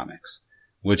into comics,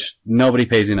 which nobody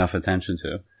pays enough attention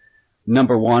to.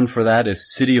 Number 1 for that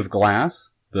is City of Glass,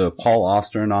 the Paul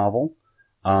Auster novel,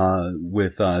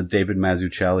 with David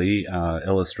Mazzucchelli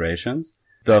illustrations.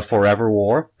 The Forever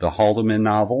War, the Haldeman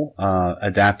novel,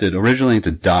 adapted originally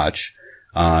into Dutch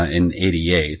in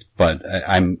 '88, but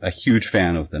I'm a huge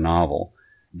fan of the novel.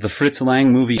 The Fritz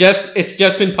Lang movie. It's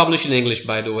just been published in English,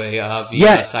 by the way,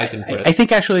 via Titan Press. I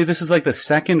think actually this is like the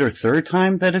second or third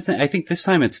time that I think this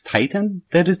time it's Titan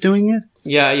that is doing it.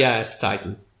 Yeah, it's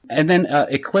Titan. And then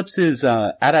Eclipse's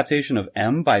adaptation of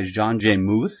M by Jean J.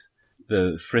 Muth,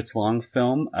 the Fritz Lang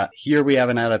film. Here we have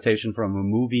an adaptation from a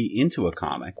movie into a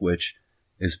comic, which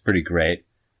is pretty great.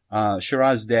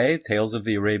 Shiraz Day, Tales of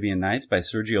the Arabian Nights by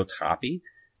Sergio Tappi.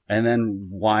 And then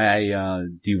why I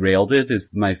derailed it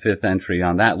is my 5th entry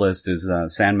on that list is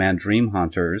Sandman Dream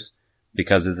Hunters,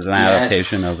 because it's an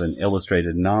adaptation of an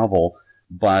illustrated novel.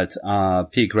 But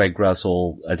P. Greg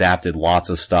Gressel adapted lots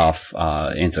of stuff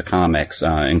into comics,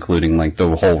 including like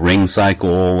the whole Ring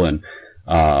cycle and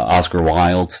Oscar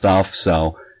Wilde stuff.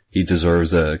 So he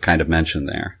deserves a kind of mention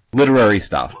there. Literary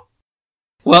stuff.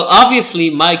 Well, obviously,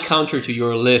 my counter to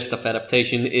your list of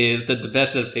adaptation is that the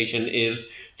best adaptation is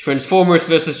Transformers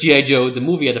vs. G.I. Joe, the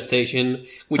movie adaptation,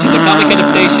 which is a comic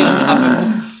adaptation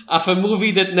of a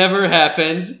movie that never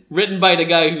happened, written by the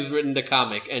guy who's written the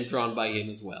comic and drawn by him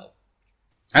as well.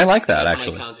 I like that,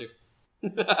 actually. My counter.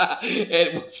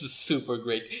 It was super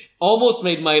great. Almost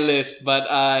made my list, but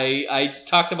I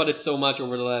talked about it so much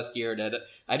over the last year that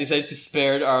I decided to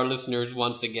spare our listeners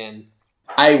once again.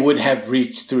 I would have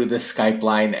reached through the Skype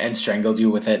line and strangled you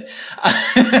with it.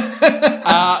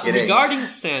 Regarding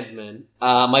Sandman,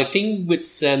 my thing with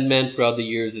Sandman throughout the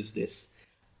years is this.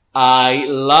 I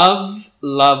love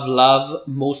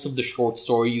most of the short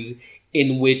stories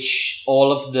in which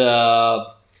all of the...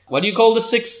 What do you call the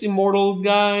 6 immortal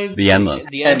guys? The Endless.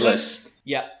 The Endless.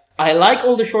 Yeah. I like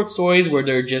all the short stories where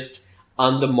they're just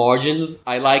on the margins.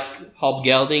 I like Hob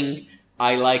Gelding.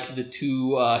 I like the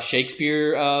 2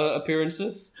 Shakespeare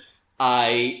appearances.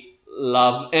 I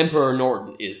love Emperor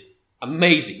Norton is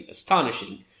amazing,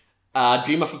 astonishing.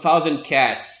 Dream of a Thousand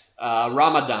Cats,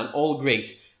 Ramadan, all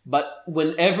great. But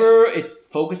whenever it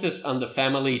focuses on the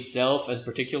family itself, and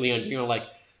particularly on Dream, I'm like,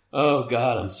 oh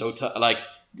god, I'm so tired. Like,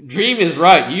 Dream is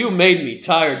right, you made me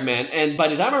tired, man. And by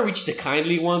the time I reached the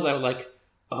kindly ones, I was like,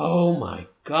 oh my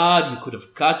god, you could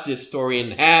have cut this story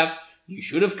in half. You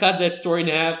should have cut that story in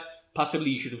half.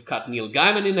 Possibly you should have cut Neil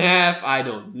Gaiman in half. I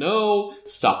don't know.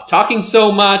 Stop talking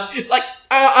so much. Like,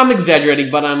 I'm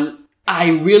exaggerating, but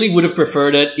I really would have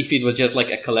preferred it if it was just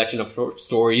like a collection of short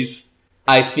stories.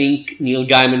 I think Neil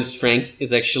Gaiman's strength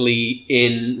is actually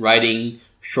in writing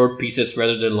short pieces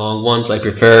rather than long ones. I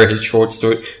prefer his short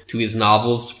story to his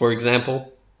novels, for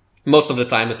example. Most of the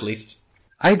time, at least.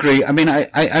 I agree. I mean,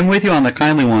 I'm with you on the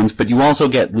kindly ones, but you also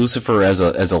get Lucifer as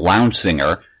a lounge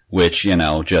singer, which,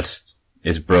 just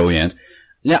is brilliant.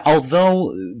 Yeah,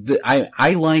 although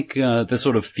I like the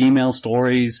sort of female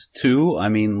stories too. I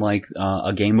mean, like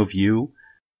A Game of You.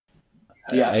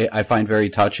 Yeah, I find very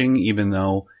touching, even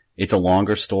though it's a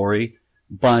longer story.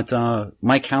 But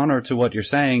my counter to what you're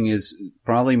saying is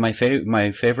probably my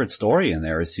favorite story in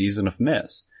there is Season of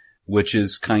Mist, which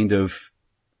is kind of,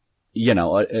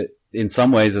 in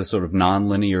some ways a sort of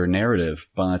non-linear narrative,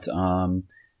 but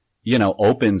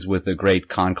opens with the great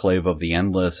conclave of the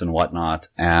Endless and whatnot,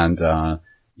 and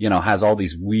has all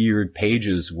these weird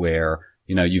pages where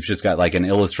you've just got like an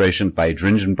illustration by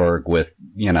Dringenberg with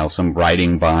some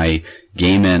writing by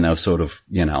Gaiman of sort of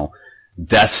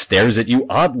death stares at you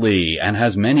oddly and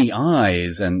has many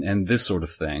eyes and this sort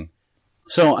of thing.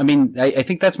 So, I mean, I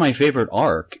think that's my favorite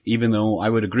arc, even though I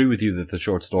would agree with you that the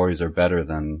short stories are better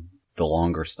than the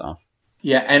longer stuff.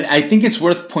 Yeah, and I think it's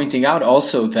worth pointing out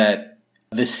also that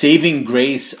the saving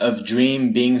grace of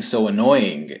Dream being so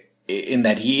annoying in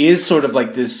that he is sort of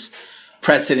like this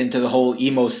precedent to the whole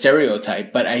emo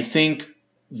stereotype, but I think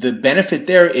the benefit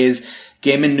there is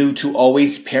Gaiman knew to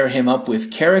always pair him up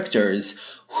with characters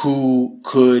who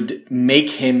could make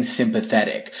him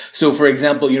sympathetic. So, for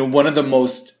example, one of the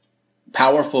most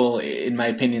powerful, in my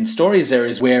opinion, stories there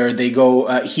is where they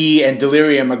go, he and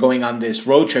Delirium are going on this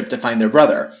road trip to find their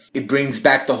brother. It brings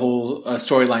back the whole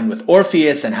storyline with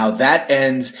Orpheus and how that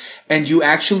ends. And you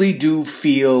actually do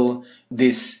feel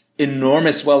this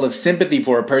enormous well of sympathy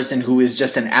for a person who is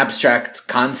just an abstract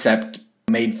concept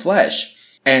made flesh.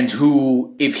 And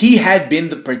who, if he had been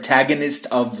the protagonist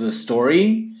of the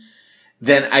story,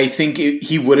 then I think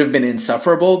he would have been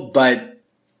insufferable. But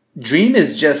Dream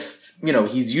is just,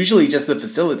 he's usually just the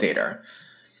facilitator.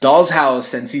 Doll's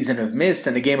House and Season of Mist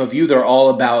and A Game of Youth are all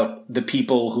about the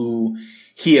people who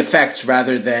he affects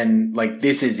rather than, like,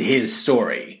 this is his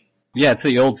story. Yeah, it's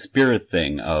the old Spirit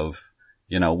thing of,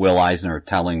 Will Eisner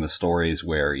telling the stories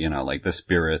where, like the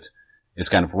spirit is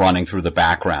kind of running through the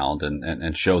background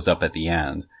and shows up at the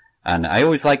end. And I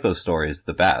always like those stories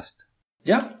the best.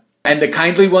 Yeah. And The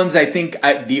Kindly Ones, I think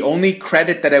the only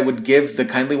credit that I would give The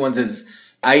Kindly Ones is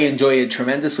I enjoy it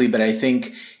tremendously, but I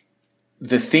think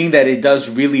the thing that it does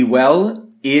really well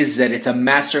is that it's a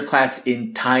masterclass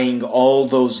in tying all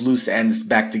those loose ends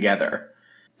back together.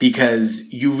 Because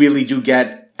you really do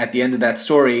get, at the end of that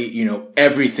story,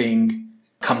 everything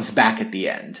comes back at the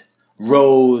end.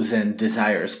 Rose and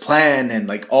Desire's plan and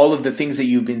like all of the things that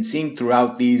you've been seeing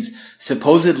throughout these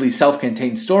supposedly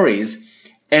self-contained stories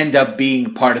end up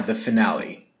being part of the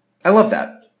finale. I love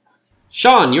that.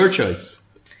 Sean, your choice.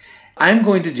 I'm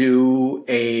going to do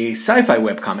a sci-fi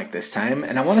webcomic this time,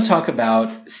 and I want to talk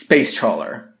about Space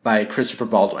Trawler by Christopher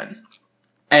Baldwin.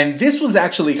 And this was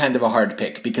actually kind of a hard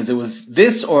pick because it was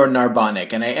this or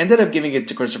Narbonic, and I ended up giving it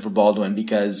to Christopher Baldwin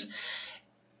because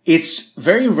it's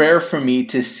very rare for me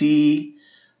to see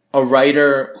a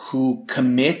writer who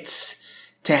commits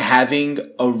to having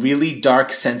a really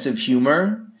dark sense of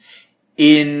humor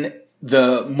in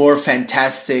the more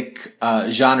fantastic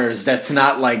genres that's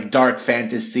not like dark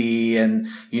fantasy and,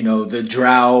 the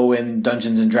drow and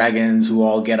Dungeons and Dragons who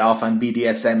all get off on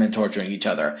BDSM and torturing each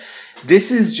other. This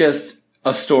is just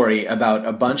a story about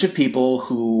a bunch of people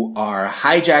who are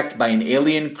hijacked by an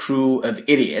alien crew of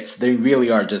idiots. They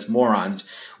really are just morons.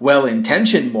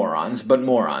 Well-intentioned morons, but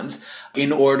morons,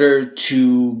 in order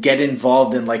to get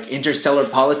involved in like interstellar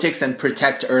politics and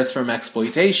protect Earth from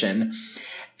exploitation.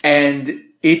 And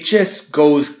it just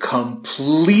goes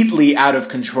completely out of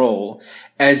control,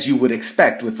 as you would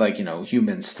expect with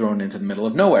humans thrown into the middle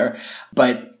of nowhere.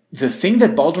 But the thing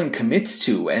that Baldwin commits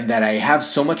to and that I have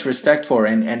so much respect for,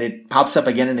 and it pops up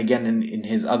again and again in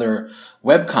his other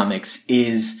webcomics,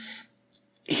 is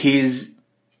his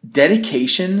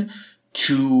dedication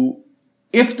to,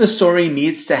 if the story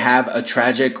needs to have a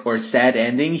tragic or sad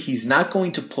ending, he's not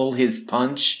going to pull his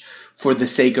punch for the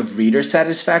sake of reader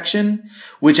satisfaction,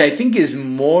 which I think is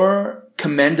more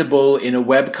commendable in a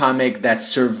webcomic that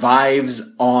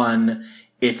survives on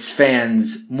its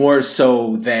fans more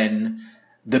so than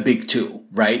the big two,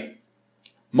 right?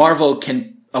 Marvel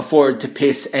can afford to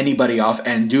piss anybody off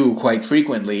and do quite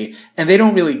frequently, and they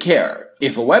don't really care.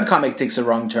 If a webcomic takes a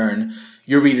wrong turn,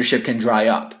 your readership can dry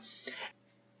up.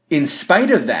 In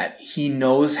spite of that, he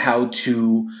knows how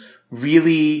to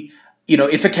really,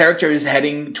 if a character is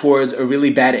heading towards a really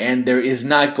bad end, there is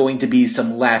not going to be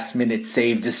some last minute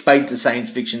save despite the science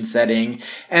fiction setting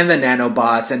and the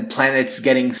nanobots and planets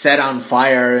getting set on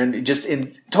fire and just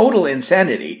in total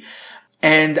insanity.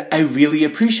 And I really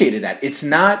appreciated that. It's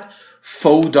not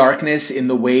faux darkness in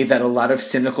the way that a lot of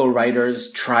cynical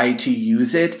writers try to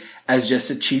use it as just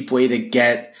a cheap way to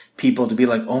get people to be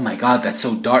like, oh my God, that's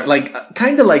so dark. Like,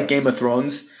 kind of like Game of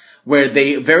Thrones, where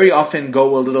they very often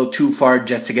go a little too far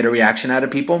just to get a reaction out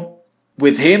of people.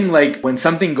 With him, like, when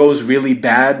something goes really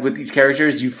bad with these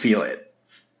characters, you feel it.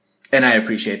 And I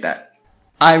appreciate that.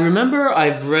 I remember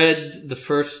I've read the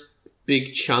first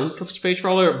big chunk of Space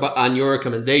Trawler but on your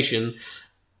recommendation,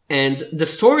 and the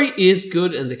story is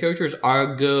good and the characters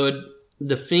are good.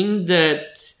 The thing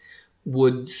that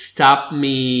would stop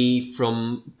me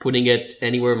from putting it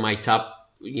anywhere in my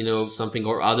top, something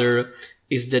or other,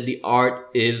 is that the art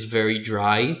is very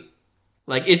dry.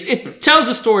 Like, it tells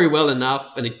the story well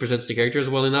enough and it presents the characters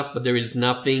well enough, but there is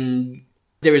nothing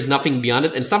beyond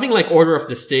it. And something like Order of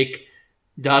the Stick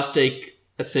does take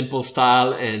a simple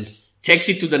style and takes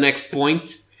it to the next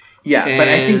point. Yeah, but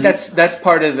I think that's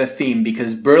part of the theme,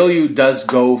 because Berliou does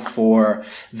go for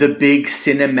the big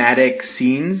cinematic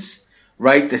scenes,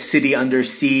 right? The city under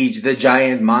siege, the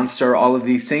giant monster, all of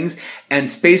these things. And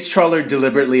Space Trawler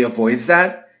deliberately avoids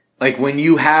that. Like, when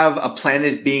you have a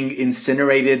planet being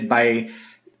incinerated by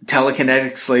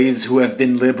telekinetic slaves who have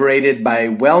been liberated by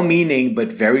well-meaning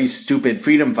but very stupid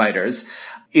freedom fighters,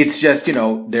 it's just,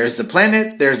 there's a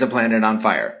planet on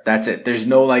fire. That's it. There's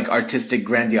no, like, artistic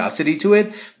grandiosity to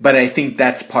it, but I think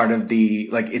that's part of the,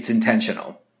 like, it's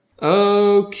intentional.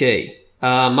 Okay.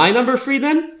 My number 3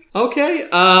 then? Okay.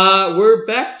 We're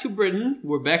back to Britain.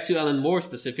 We're back to Alan Moore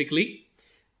specifically.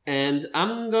 And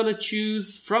I'm gonna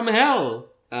choose From Hell,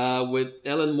 with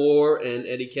Alan Moore and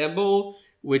Eddie Campbell,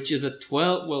 which is a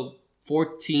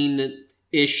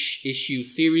 14-ish issue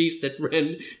series that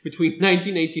ran between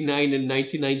 1989 and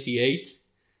 1998.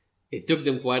 It took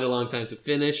them quite a long time to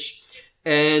finish.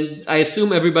 And I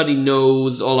assume everybody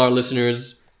knows, all our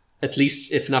listeners, at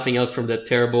least if nothing else from that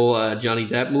terrible Johnny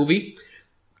Depp movie.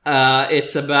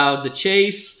 It's about the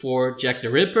chase for Jack the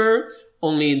Ripper.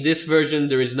 Only in this version,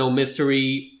 there is no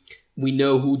mystery. We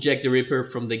know who Jack the Ripper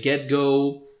from the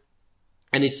get-go.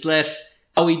 And it's less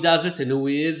how he does it and who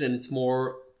he is, and it's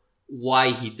more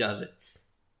why he does it.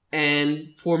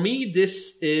 And for me,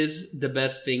 this is the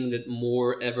best thing that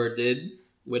Moore ever did,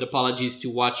 with apologies to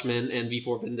Watchmen and V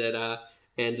for Vendetta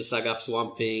and the Saga of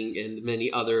Swamp Thing and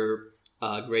many other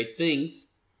great things.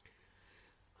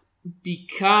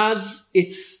 Because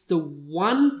it's the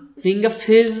one thing of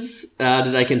his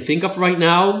that I can think of right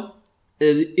now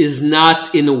is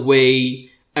not in a way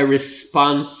a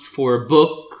response for a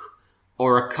book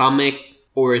or a comic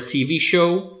or a TV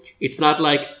show. It's not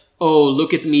like, oh,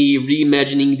 look at me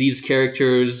reimagining these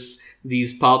characters,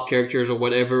 these pulp characters or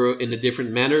whatever in a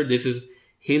different manner. This is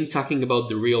him talking about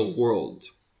the real world.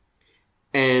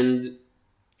 And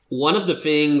one of the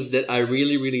things that I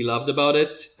really, really loved about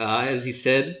it, as he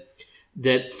said,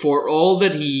 that for all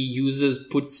that he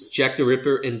puts Jack the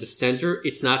Ripper in the center,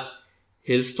 it's not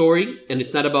his story, and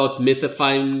it's not about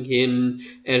mythifying him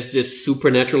as this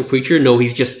supernatural creature. No,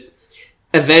 he's just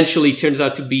eventually turns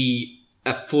out to be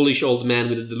a foolish old man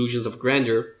with the delusions of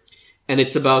grandeur. And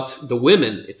it's about the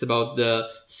women. It's about the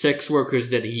sex workers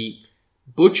that he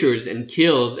butchers and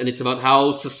kills, and it's about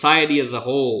how society as a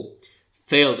whole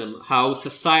failed him, how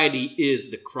society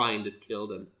is the crime that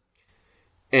killed him.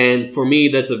 And for me,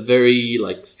 that's a very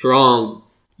strong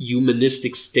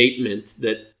humanistic statement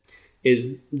that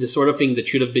is the sort of thing that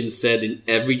should have been said in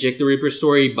every Jack the Ripper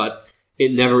story, but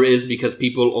it never is because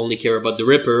people only care about the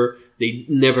Ripper. They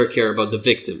never care about the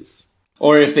victims.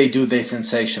 Or if they do, they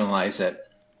sensationalize it.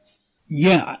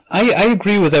 Yeah, I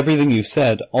agree with everything you've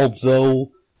said,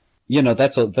 although,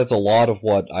 that's a lot of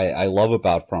what I love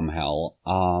about From Hell.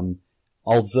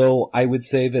 Although I would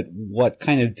say that what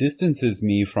kind of distances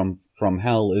me from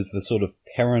Hell is the sort of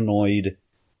paranoid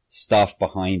stuff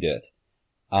behind it.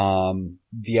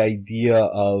 The idea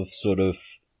of sort of,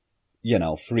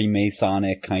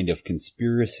 Freemasonic kind of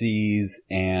conspiracies,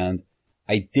 and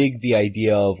I dig the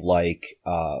idea of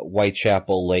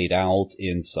Whitechapel laid out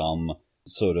in some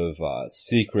sort of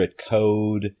secret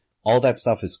code. All that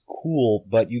stuff is cool,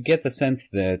 but you get the sense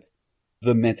that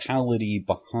the mentality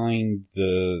behind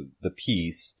the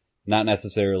piece, not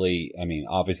necessarily,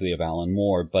 obviously of Alan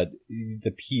Moore, but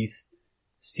the piece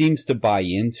seems to buy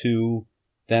into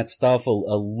that stuff a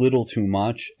little too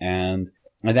much, and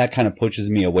that kind of pushes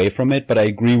me away from it. But I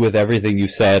agree with everything you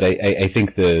said. I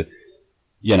think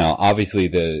obviously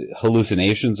the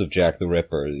hallucinations of Jack the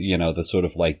Ripper, the sort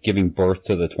of giving birth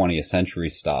to the 20th century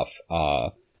stuff,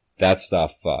 that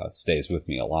stuff stays with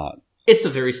me a lot. It's a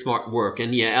very smart work,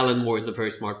 and yeah, Alan Moore is a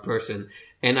very smart person.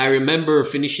 And I remember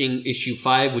finishing issue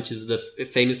 5, which is the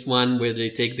famous one where they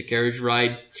take the carriage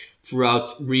ride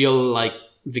throughout real,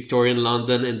 Victorian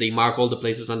London, and they mark all the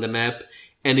places on the map,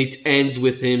 and it ends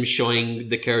with him showing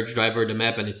the carriage driver the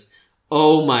map, and it's,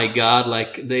 oh my god,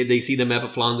 they see the map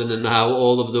of London and how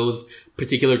all of those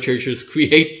particular churches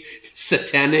create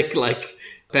satanic,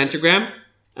 pentagram.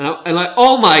 And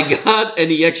oh my god, and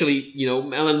he actually,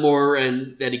 Alan Moore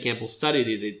and Eddie Campbell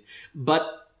studied it.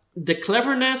 But the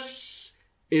cleverness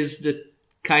is the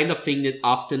kind of thing that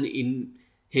often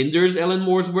hinders Alan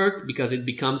Moore's work, because it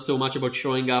becomes so much about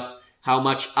showing off how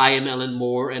much I am Alan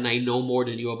Moore and I know more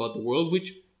than you about the world,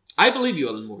 which I believe you,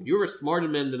 Alan Moore. You're a smarter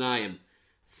man than I am.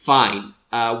 Fine.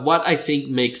 What I think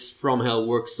makes From Hell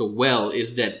work so well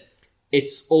is that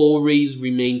it's always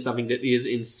remained something that is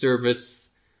in service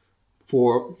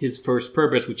for his first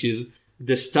purpose, which is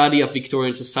the study of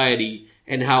Victorian society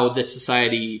and how that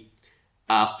society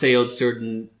failed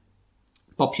certain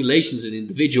populations and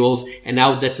individuals, and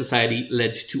how that society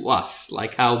led to us,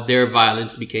 how their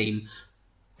violence became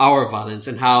our violence,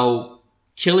 and how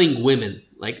killing women,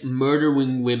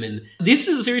 murdering women. This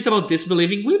is a series about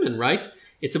disbelieving women, right?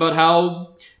 It's about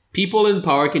how people in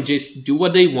power can just do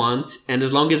what they want, and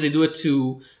as long as they do it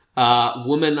to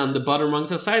women on the bottom rung of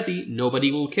society,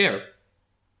 nobody will care.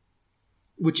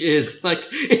 Which is,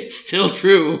 it's still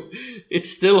true.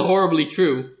 It's still horribly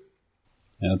true.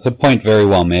 Yeah, it's a point very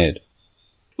well made.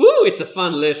 Ooh, it's a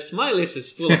fun list. My list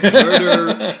is full of murder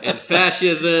and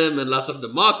fascism and loss of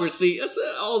democracy. It's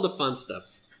all the fun stuff.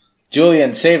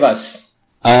 Julian, save us.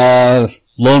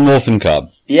 Lone Wolf and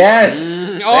Cub. Yes!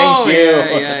 Thank you.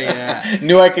 Yeah.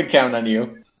 Knew I could count on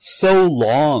you. So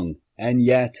long, and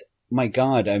yet my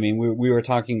God, I mean, we were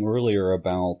talking earlier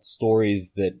about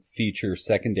stories that feature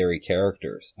secondary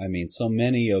characters. I mean, so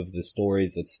many of the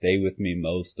stories that stay with me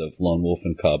most of Lone Wolf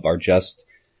and Cub are just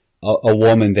a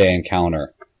woman they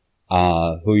encounter,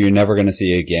 who you're never going to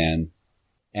see again.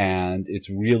 And it's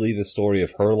really the story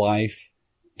of her life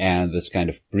and this kind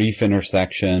of brief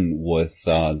intersection with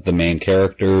the main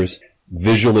characters.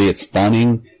 Visually, it's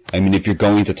stunning. I mean, if you're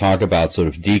going to talk about sort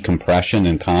of decompression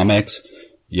in comics,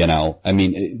 you know, I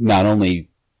mean, not only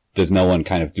does no one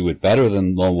kind of do it better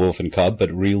than Lone Wolf and Cub,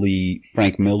 but really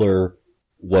Frank Miller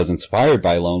was inspired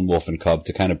by Lone Wolf and Cub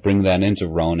to kind of bring that into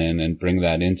Ronin and bring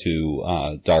that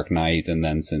into Dark Knight and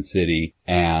then Sin City,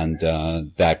 and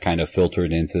that kind of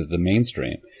filtered into the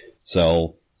mainstream.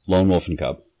 So, Lone Wolf and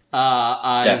Cub.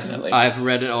 Definitely. I've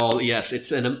read it all. Yes,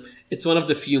 it's one of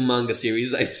the few manga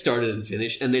series I've started and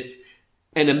finished, and it's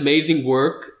an amazing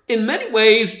work. In many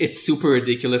ways, it's super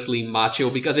ridiculously macho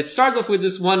because it starts off with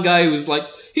this one guy who's like,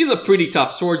 he's a pretty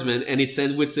tough swordsman, and it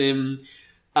ends with him,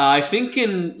 I think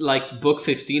in like book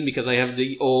 15, because I have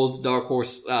the old Dark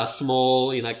Horse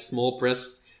small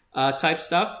press type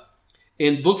stuff.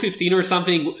 In book 15 or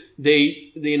something,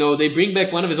 they bring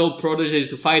back one of his old proteges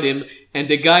to fight him, and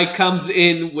the guy comes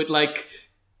in with like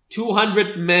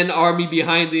 200 men army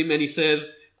behind him, and he says,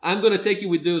 I'm gonna take you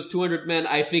with those 200 men.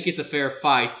 I think it's a fair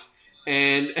fight.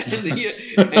 And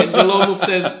the Lone Wolf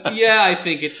says, yeah, I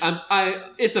think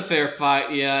it's a fair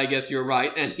fight. Yeah, I guess you're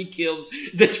right. And he killed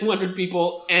the 200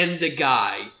 people and the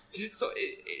guy. So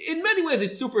in many ways,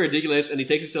 it's super ridiculous and he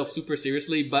takes itself super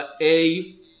seriously. But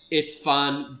A, it's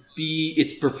fun. B,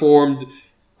 it's performed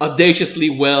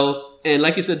audaciously well. And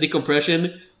like you said,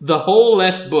 decompression, the whole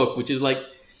last book, which is like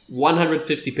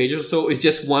 150 pages or so, is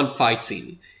just one fight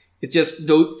scene. It's just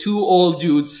those two old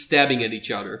dudes stabbing at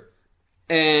each other.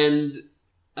 And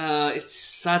it's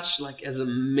such like as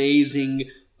amazing,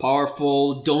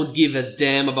 powerful, don't give a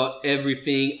damn about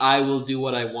everything, I will do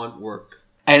what I want work.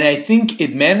 And I think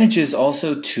it manages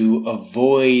also to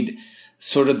avoid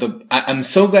sort of I'm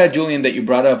so glad, Julian, that you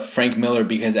brought up Frank Miller,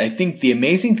 because I think the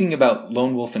amazing thing about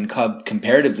Lone Wolf and Cub,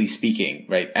 comparatively speaking,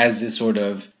 right, as this sort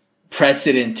of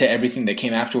precedent to everything that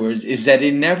came afterwards, is that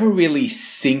it never really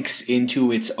sinks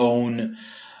into its own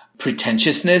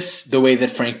pretentiousness the way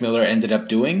that Frank Miller ended up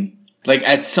doing. Like,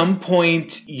 at some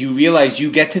point, you realize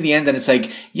you get to the end and it's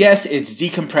like, yes, it's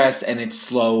decompressed and it's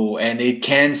slow and it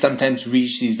can sometimes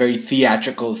reach these very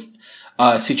theatrical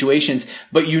situations,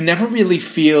 but you never really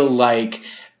feel like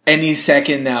any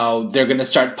second now they're going to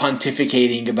start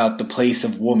pontificating about the place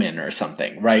of woman or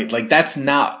something, right? Like, that's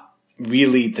not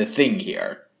really the thing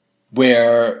here.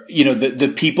 Where, you know, the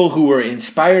people who were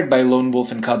inspired by Lone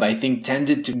Wolf and Cub, I think,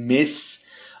 tended to miss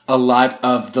a lot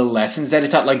of the lessons that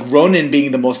it taught, like Ronin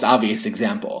being the most obvious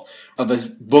example of a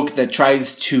book that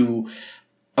tries to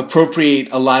appropriate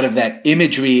a lot of that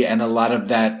imagery and a lot of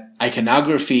that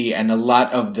iconography and a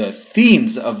lot of the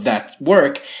themes of that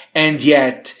work, and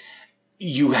yet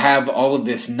you have all of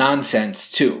this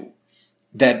nonsense too,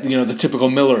 that, you know, the typical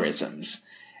Millerisms.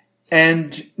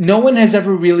 And no one has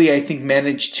ever really, I think,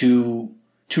 managed to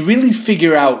really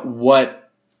figure out what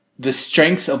the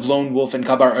strengths of Lone Wolf and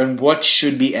Cub are and what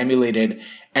should be emulated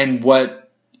and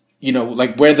what, you know,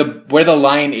 like where the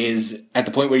line is at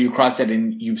the point where you cross it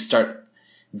and you start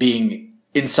being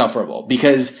insufferable.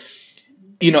 Because,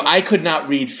 you know, I could not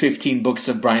read 15 books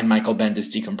of Brian Michael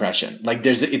Bendis decompression. Like,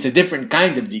 it's a different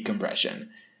kind of decompression.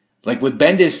 Like, with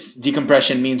Bendis,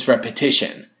 decompression means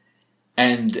repetition.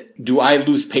 And do I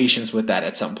lose patience with that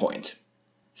at some point?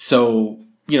 So,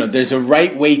 you know, there's a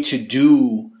right way to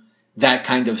do that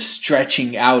kind of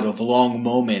stretching out of long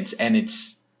moments, and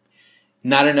it's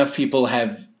not enough people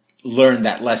have learned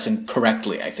that lesson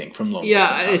correctly, I think, from Lone Wolf.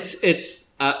 Yeah,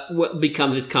 it's what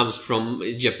comes from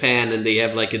Japan, and they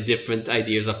have like a different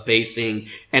ideas of pacing,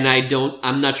 and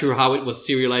I'm not sure how it was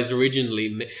serialized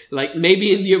originally. Like,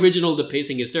 maybe in the original the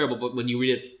pacing is terrible, but when you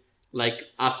read it like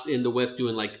us in the West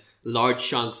doing like large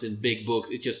chunks in big books,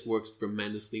 it just works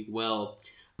tremendously well.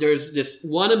 There's this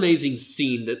one amazing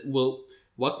scene that will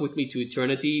walk with me to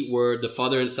eternity, where the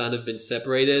father and son have been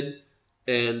separated,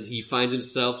 and he finds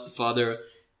himself, the father,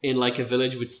 in like a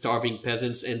village with starving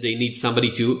peasants, and they need somebody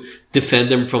to defend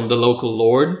them from the local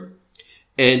lord.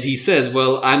 And he says,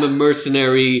 well, I'm a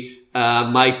mercenary,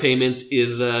 my payment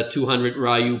is 200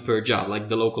 ryu per job, like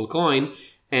the local coin.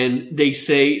 And they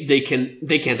say they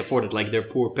can't afford it, like they're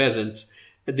poor peasants.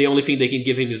 The only thing they can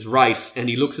give him is rice. And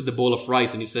he looks at the bowl of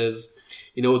rice and he says,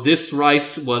 you know, this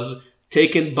rice was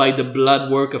taken by the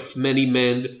blood work of many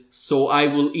men, so I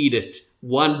will eat it.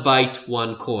 1 bite,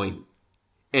 1 coin.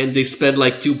 And they spend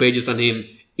like 2 pages on him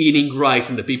eating rice,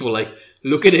 and the people like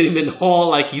look at him in awe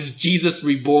like he's Jesus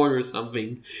reborn or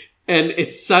something. And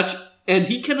it's such, and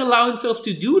he can allow himself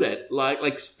to do that,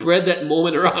 like spread that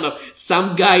moment around of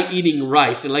some guy eating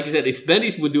rice. And like you said, if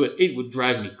Bendis would do it, it would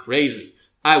drive me crazy.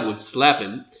 I would slap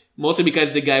him, mostly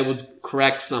because the guy would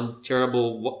crack some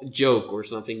terrible joke or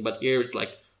something. But here it's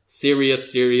like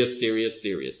serious.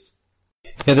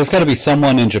 Yeah, there's got to be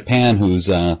someone in Japan who's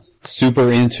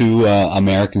super into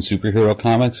American superhero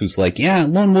comics who's like, yeah,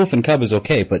 Lone Wolf and Cub is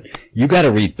okay, but you got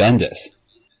to read Bendis.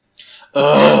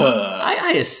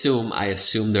 I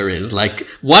assume there is. Like,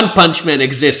 One Punch Man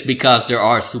exists because there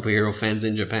are superhero fans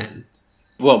in Japan.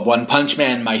 Well, One Punch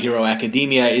Man, My Hero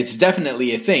Academia, it's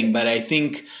definitely a thing, but I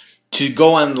think to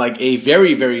go on like a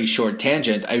very, very short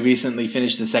tangent, I recently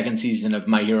finished the second season of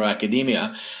My Hero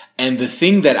Academia, and the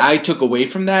thing that I took away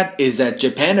from that is that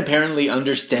Japan apparently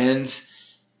understands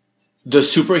the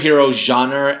superhero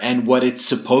genre and what it's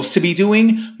supposed to be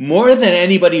doing more than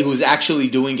anybody who's actually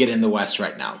doing it in the West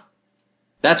right now.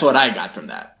 That's what I got from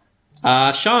that.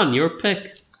 Sean, your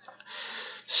pick.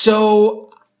 So,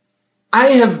 I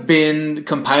have been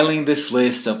compiling this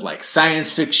list of like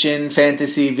science fiction,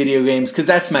 fantasy, video games, because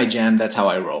that's my jam, that's how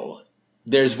I roll.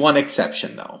 There's one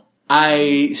exception though.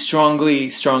 I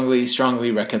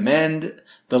strongly recommend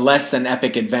The Less Than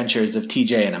Epic Adventures of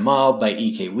TJ and Amal by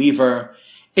E.K. Weaver.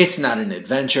 It's not an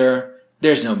adventure.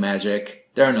 There's no magic.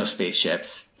 There are no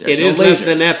spaceships. There's no lasers. Less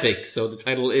than epic, so the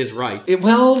title is right.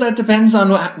 Well, that depends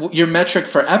on your metric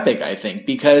for epic, I think,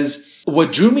 because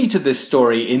what drew me to this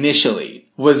story initially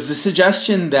was the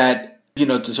suggestion that,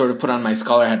 to sort of put on my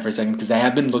scholar hat for a second, because I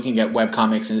have been looking at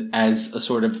webcomics as a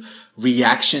sort of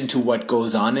reaction to what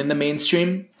goes on in the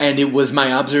mainstream. And it was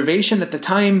my observation at the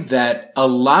time that a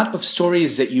lot of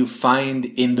stories that you find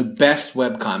in the best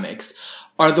webcomics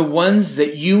are the ones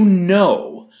that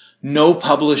no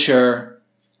publisher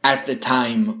at the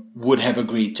time would have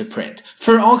agreed to print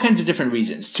for all kinds of different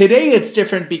reasons. Today it's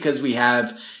different because we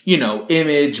have,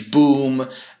 Image, Boom,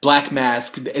 Black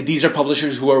Mask. These are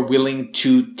publishers who are willing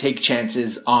to take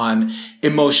chances on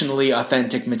emotionally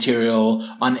authentic material,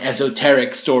 on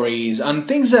esoteric stories, on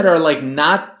things that are like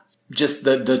not just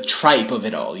the tripe of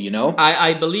it all,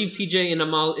 I believe TJ and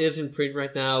Amal is in print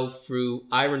right now through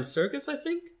Iron Circus, I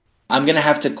think. I'm going to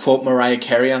have to quote Mariah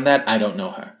Carey on that. I don't know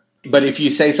her. But if you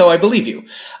say so, I believe you.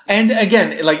 And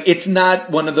again, like, it's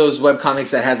not one of those webcomics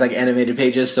that has like animated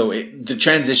pages, so the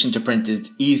transition to print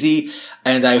is easy.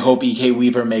 And I hope E.K.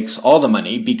 Weaver makes all the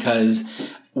money, because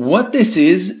what this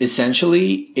is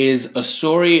essentially is a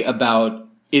story about,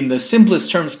 in the simplest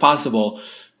terms possible,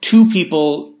 two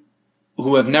people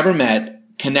who have never met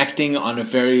connecting on a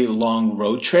very long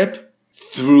road trip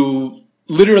through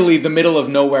literally the middle of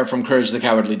nowhere from Courage the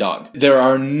Cowardly Dog. There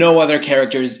are no other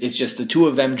characters. It's just the two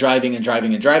of them driving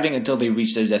until they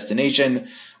reach their destination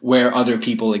where other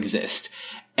people exist.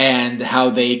 And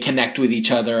how they connect with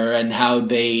each other and how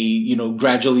they,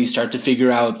 gradually start to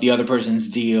figure out the other person's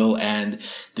deal, and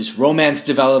this romance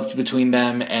develops between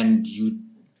them, and you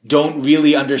don't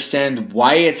really understand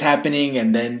why it's happening,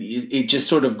 and then it just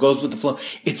sort of goes with the flow.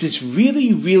 It's this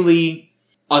really, really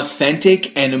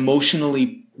authentic and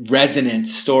emotionally resonant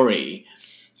story,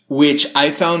 which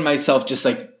I found myself just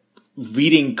like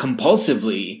reading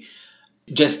compulsively,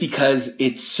 just because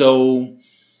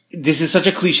this is such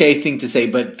a cliche thing to say,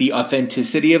 but the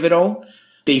authenticity of it all,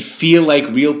 they feel like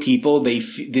real people.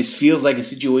 This feels like a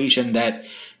situation that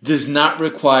does not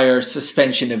require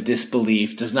suspension of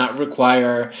disbelief, does not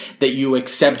require that you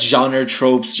accept genre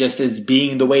tropes just as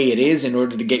being the way it is in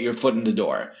order to get your foot in the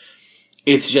door.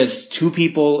 It's just two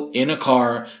people in a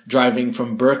car driving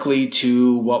from Berkeley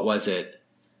to, what was it?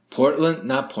 Portland?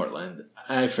 Not Portland.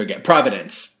 I forget.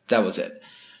 Providence. That was it.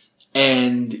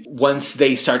 And once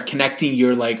they start connecting,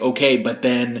 you're like, okay, but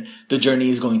then the journey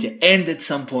is going to end at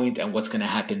some point, and what's going to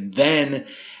happen then?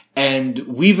 And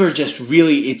Weaver just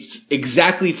really, it's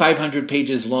exactly 500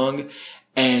 pages long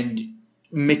and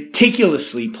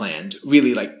meticulously planned,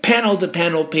 really, like panel to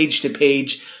panel, page to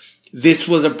page. This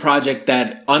was a project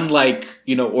that, unlike,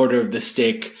 Order of the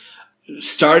Stick,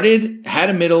 started, had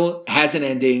a middle, has an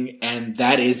ending, and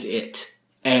that is it.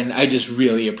 And I just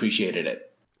really appreciated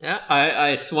it. Yeah,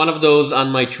 it's one of those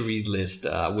on my to-read list,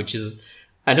 which is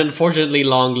an unfortunately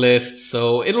long list,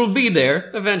 so it'll be there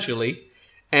eventually.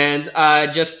 And I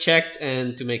just checked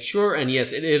and to make sure, and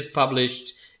yes, it is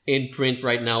published in print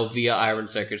right now via Iron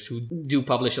Circus, who do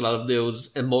publish a lot of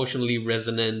those emotionally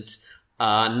resonant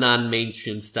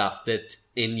non-mainstream stuff that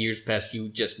in years past you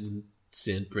just wouldn't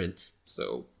see in print.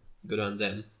 So, good on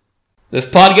them. This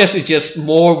podcast is just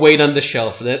more weight on the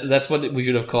shelf. That's what we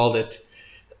should have called it.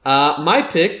 My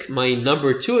pick, my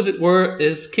number 2 as it were,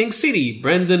 is King City.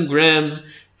 Brendan Graham's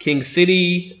King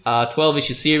City,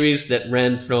 12-issue series that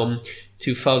ran from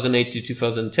 2008 to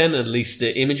 2010, at least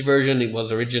the Image version. It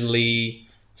was originally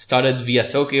started via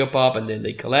Tokyo Pop, and then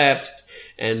they collapsed,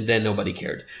 and then nobody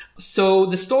cared. So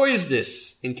the story is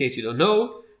this, in case you don't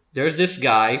know, there's this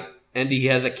guy, and he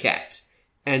has a cat.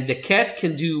 And the cat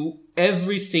can do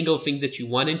every single thing that you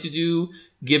want him to do,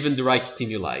 given the right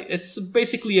stimuli. It's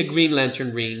basically a Green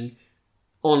Lantern ring,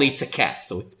 only it's a cat,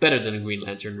 so it's better than a Green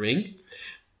Lantern ring.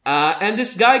 And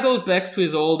this guy goes back to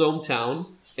his old hometown,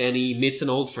 and he meets an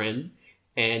old friend,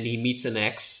 and he meets an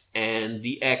ex, and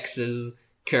the ex's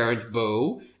current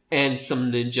beau, and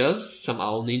some ninjas, some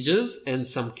owl ninjas, and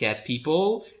some cat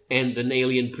people, and an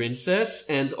alien princess,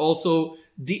 and also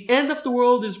the end of the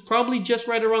world is probably just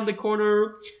right around the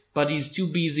corner, but he's too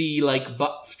busy,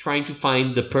 trying to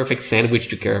find the perfect sandwich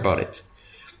to care about it.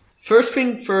 First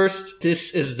thing first,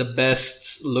 this is the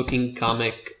best looking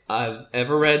comic I've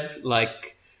ever read.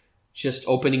 Just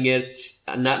opening it,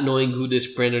 not knowing who this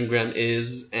Brandon Graham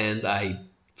is, and I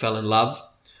fell in love.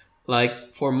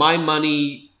 For my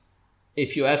money,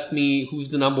 if you ask me who's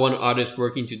the number one artist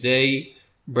working today,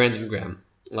 Brandon Graham.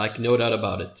 No doubt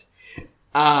about it.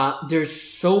 There's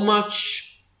so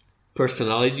much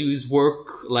personality to his work.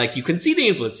 You can see the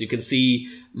influence. You can see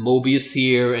Mobius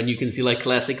here, and you can see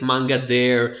classic manga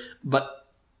there, but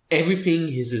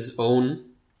everything is his own.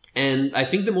 And I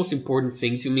think the most important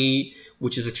thing to me,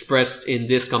 which is expressed in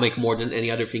this comic more than any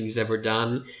other thing he's ever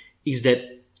done, is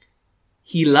that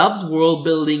he loves world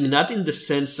building, not in the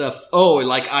sense of,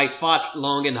 I fought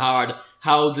long and hard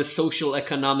how the social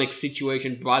economic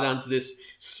situation brought onto this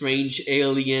strange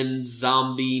alien,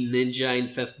 zombie, ninja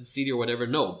infested city or whatever.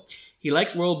 No. He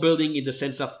likes world building in the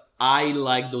sense of, I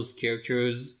like those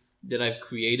characters that I've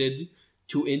created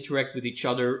to interact with each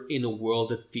other in a world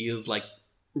that feels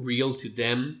real to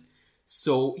them.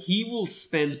 So he will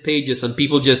spend pages on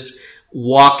people just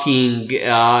walking,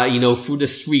 through the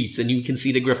streets, and you can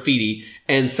see the graffiti,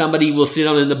 and somebody will sit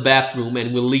down in the bathroom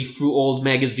and will leaf through old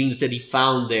magazines that he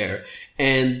found there,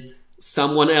 and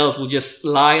someone else will just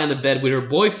lie on the bed with her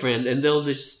boyfriend, and they'll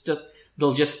just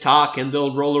talk, and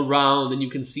they'll roll around, and you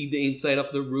can see the inside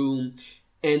of the room,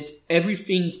 and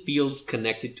everything feels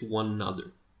connected to one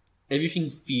another. Everything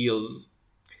feels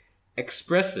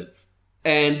expressive.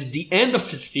 And the end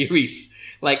of the series,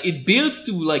 it builds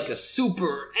to a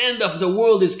super end of the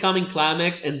world is coming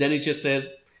climax, and then it just says,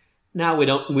 "Now we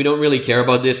don't really care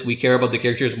about this. We care about the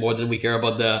characters more than we care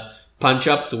about the punch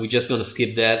ups, so we're just gonna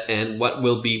skip that, and what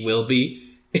will be will be."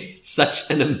 It's such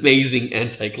an amazing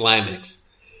anticlimax.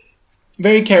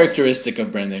 Very characteristic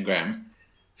of Brandon Graham.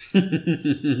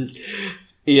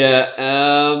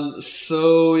 Yeah.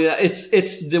 So yeah,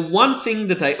 it's the one thing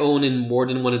that I own in more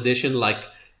than one edition.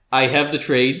 I have the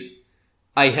trade.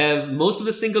 I have most of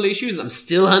the single issues. I'm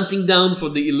still hunting down for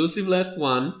the elusive last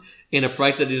one in a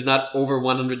price that is not over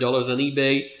 $100 on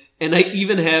eBay. And I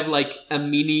even have a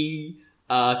mini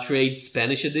trade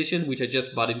Spanish edition, which I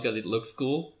just bought it because it looks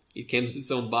cool. It came in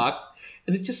its own box.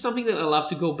 And it's just something that I love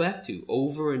to go back to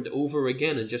over and over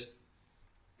again and just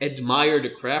admire the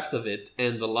craft of it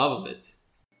and the love of it.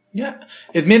 Yeah.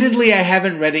 Admittedly, I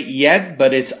haven't read it yet,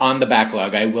 but it's on the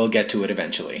backlog. I will get to it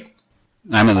eventually.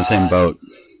 I'm in the same boat.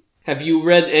 Have you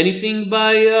read anything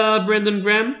by Brandon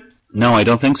Graham? No, I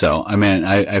don't think so. I mean,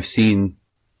 I've seen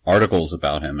articles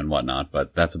about him and whatnot,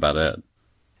 but that's about it.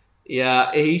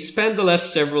 Yeah, he spent the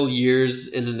last several years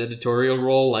in an editorial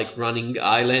role, running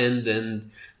Island and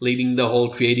leading the whole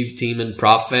creative team in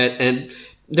Prophet. And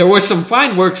there were some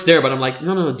fine works there, but I'm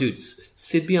no, dude,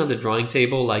 sit behind the drawing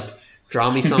table, draw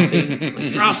me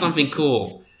something, draw something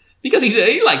cool. Because he's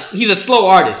a slow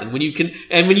artist, and when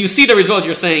you see the results,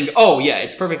 you're saying, "Oh yeah,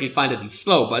 it's perfectly fine that he's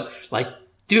slow." But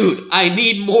dude, I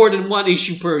need more than one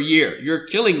issue per year. You're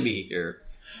killing me here.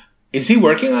 Is he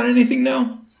working on anything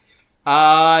now?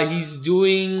 He's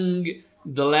doing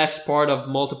the last part of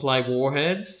Multiply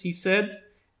Warheads, he said,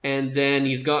 and then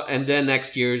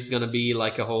next year is gonna be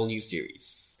a whole new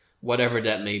series, whatever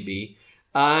that may be.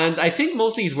 And I think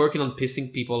mostly he's working on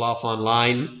pissing people off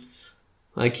online.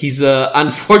 He's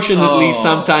unfortunately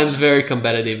sometimes very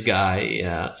competitive guy,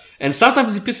 yeah. And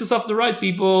sometimes he pisses off the right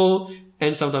people,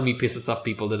 and sometimes he pisses off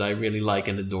people that I really like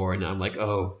and adore, and I'm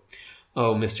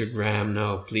oh, Mr. Graham,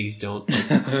 no, please don't.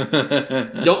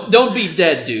 Don't be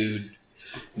dead, dude.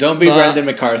 Don't be Brendan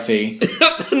McCarthy.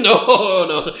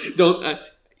 No, don't.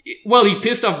 Well, he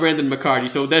pissed off Brendan McCarthy,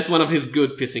 so that's one of his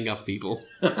good pissing off people.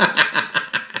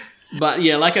 But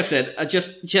yeah, like I said,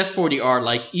 just for the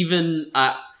art, even...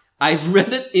 I've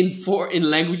read it in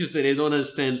languages that I don't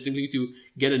understand simply to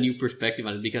get a new perspective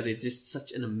on it because it's just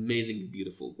such an amazingly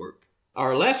beautiful work.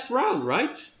 Our last round,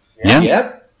 right? Yeah.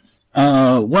 Yep.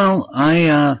 Well,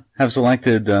 I have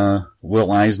selected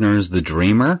Will Eisner's The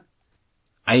Dreamer.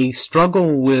 I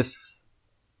struggle with,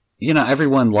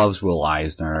 everyone loves Will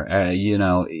Eisner.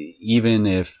 Even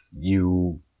if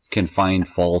you can find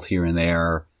fault here and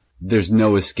there, there's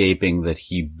no escaping that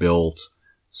he built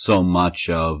so much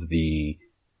of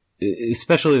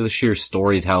especially the sheer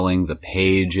storytelling, the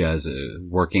page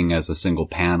working as a single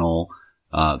panel,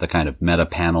 the kind of meta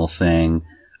panel thing.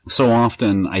 So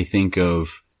often I think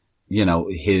of,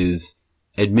 his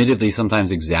admittedly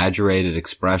sometimes exaggerated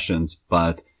expressions,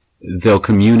 but they'll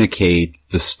communicate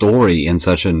the story in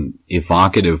such an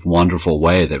evocative, wonderful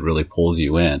way that really pulls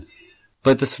you in.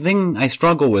 But this thing I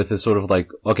struggle with is sort of like,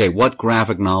 okay, what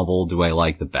graphic novel do I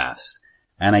like the best?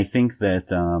 And I think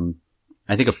that,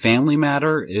 A Family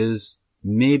Matter is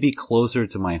maybe closer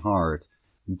to my heart,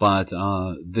 but,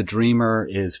 The Dreamer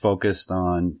is focused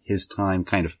on his time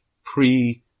kind of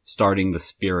pre-starting the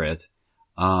Spirit.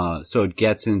 So it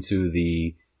gets into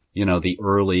the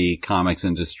early comics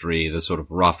industry, the sort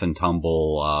of rough and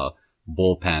tumble,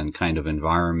 bullpen kind of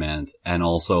environment, and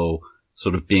also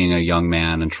sort of being a young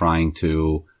man and trying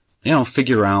to,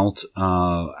 figure out,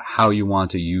 how you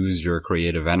want to use your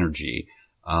creative energy,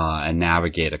 and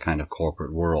navigate a kind of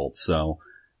corporate world. So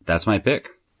that's my pick.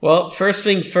 Well, first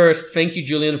thing first, thank you,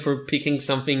 Julian, for picking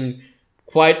something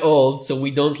quite old so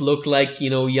we don't look like,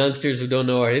 youngsters who don't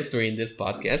know our history in this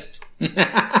podcast.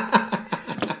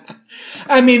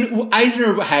 I mean,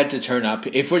 Eisner had to turn up.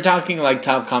 If we're talking like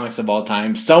top comics of all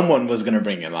time, someone was going to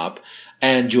bring him up.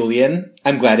 And Julian,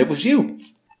 I'm glad it was you.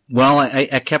 Well, I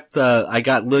kept, I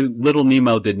got Little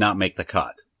Nemo did not make the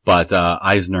cut, but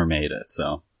Eisner made it,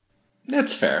 so.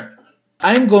 That's fair.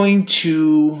 I'm going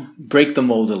to break the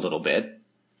mold a little bit.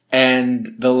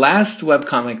 And the last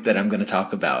webcomic that I'm going to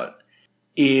talk about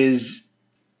is,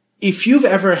 if you've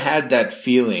ever had that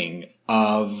feeling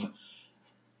of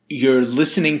you're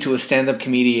listening to a stand-up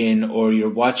comedian or you're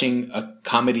watching a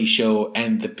comedy show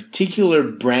and the particular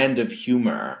brand of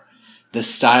humor, the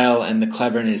style and the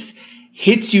cleverness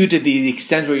hits you to the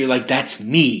extent where you're like, that's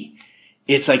me.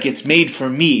 It's like it's made for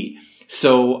me.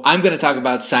 So I'm going to talk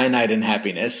about Cyanide and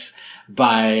Happiness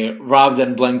by Rob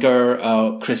Van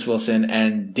Blenker, Chris Wilson,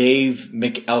 and Dave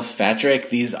McElpatrick.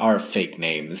 These are fake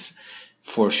names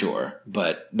for sure,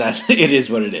 but it is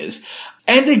what it is.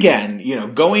 And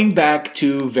again, going back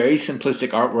to very simplistic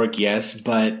artwork, yes,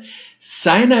 but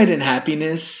Cyanide and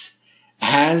Happiness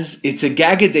it's a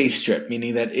gag-a-day strip,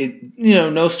 meaning that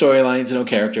no storylines, no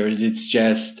characters, it's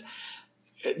just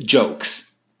jokes.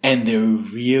 And they're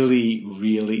really,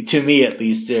 really, to me at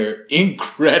least, they're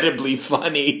incredibly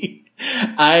funny.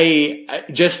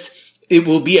 It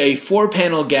will be a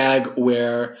 4-panel gag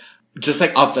where, just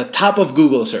like off the top of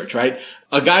Google search, right?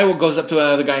 A guy goes up to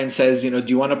another guy and says, do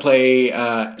you want to play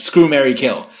Screw, Marry,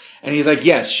 Kill? And he's like,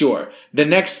 yes, sure. The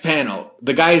next panel,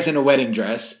 the guy's in a wedding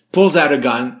dress, pulls out a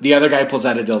gun, the other guy pulls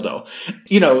out a dildo.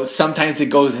 Sometimes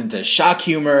it goes into shock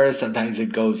humor, sometimes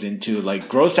it goes into like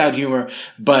gross out humor,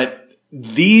 but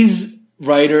these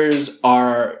writers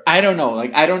are, I don't know,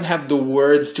 I don't have the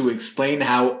words to explain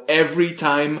how every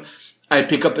time I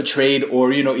pick up a trade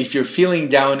or, if you're feeling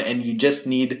down and you just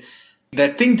need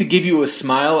that thing to give you a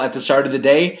smile at the start of the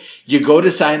day, you go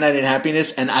to Cyanide and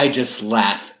Happiness and I just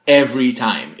laugh every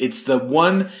time. It's the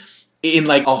one in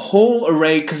like a whole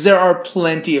array, because there are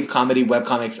plenty of comedy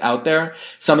webcomics out there.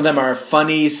 Some of them are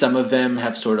funny. Some of them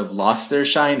have sort of lost their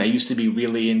shine. I used to be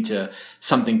really into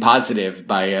Something Positive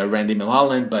by Randy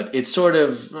Milholland, but it sort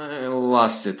of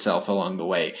lost itself along the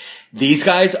way. These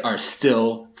guys are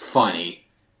still funny.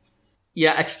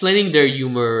 Yeah, explaining their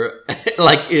humor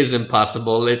is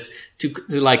impossible. It's to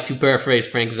paraphrase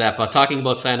Frank Zappa, talking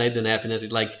about Cyanide and Happiness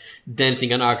is like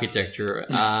dancing on architecture.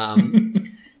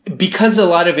 Because a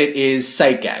lot of it is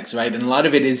sight gags, right? And a lot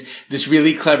of it is this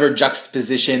really clever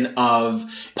juxtaposition of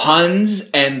puns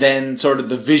and then sort of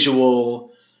the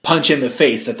visual punch in the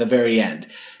face at the very end.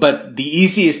 But the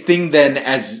easiest thing then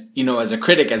as a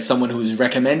critic, as someone who's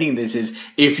recommending this, is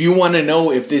if you want to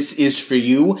know if this is for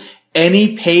you,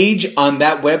 any page on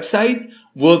that website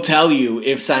will tell you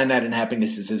if Cyanide and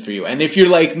Happiness is for you. And if you're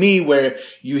like me, where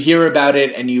you hear about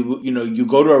it and you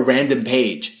go to a random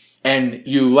page and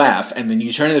you laugh, and then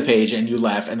you turn to the page and you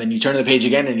laugh, and then you turn to the page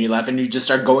again and you laugh, and you just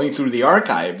start going through the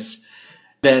archives,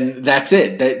 then that's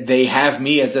it. They have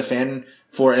me as a fan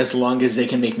for as long as they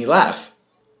can make me laugh.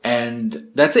 And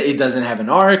that's it. It doesn't have an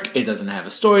arc. It doesn't have a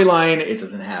storyline. It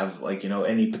doesn't have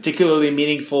any particularly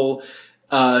meaningful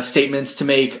statements to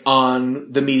make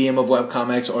on the medium of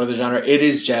webcomics or the genre. It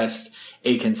is just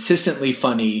a consistently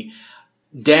funny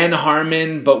Dan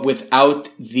Harmon, but without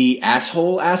the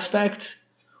asshole aspect,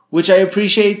 which I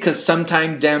appreciate, because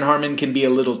sometimes Dan Harmon can be a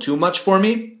little too much for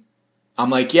me. I'm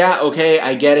like, yeah, okay,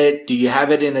 I get it. Do you have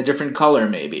it in a different color,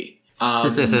 maybe?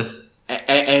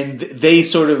 And they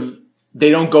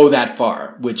don't go that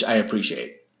far, which I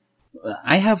appreciate.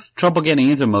 I have trouble getting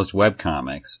into most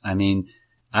webcomics. I mean,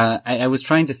 I was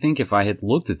trying to think if I had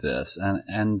looked at this,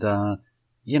 and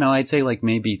I'd say like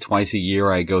maybe twice a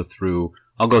year I'll go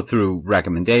through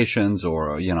recommendations,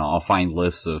 or, I'll find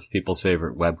lists of people's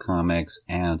favorite webcomics,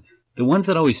 and the ones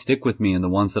that always stick with me and the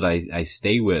ones that I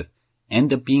stay with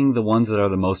end up being the ones that are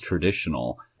the most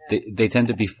traditional. They tend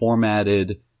to be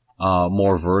formatted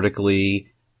more vertically.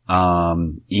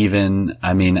 Even,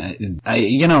 I mean,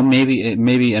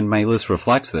 maybe, and my list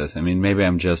reflects this. I mean, maybe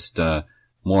I'm just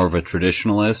more of a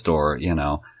traditionalist, or,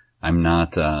 I'm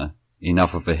not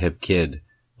enough of a hip kid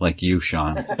like you,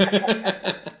 Sean.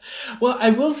 Well,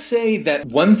 I will say that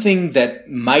one thing that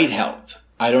might help,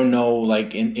 I don't know,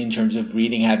 like in terms of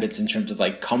reading habits, in terms of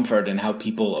like comfort and how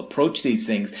people approach these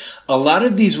things, a lot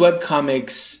of these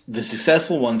webcomics, the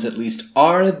successful ones at least,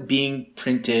 are being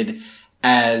printed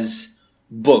as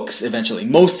books eventually,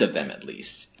 most of them at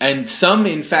least. And some,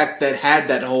 in fact, that had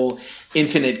that whole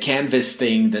infinite canvas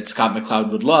thing that Scott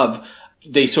McCloud would love,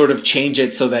 they sort of change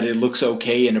it so that it looks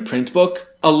okay in a print book.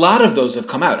 A lot of those have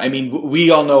come out. I mean,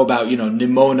 we all know about,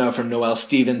 Nimona from Noelle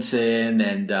Stevenson,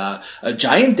 and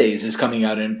Giant Days is coming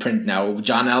out in print now.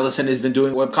 John Allison has been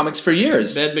doing webcomics for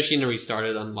years. Bad Machinery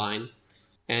started online,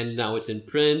 and now it's in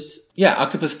print. Yeah,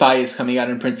 Octopus Spy is coming out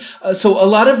in print. So a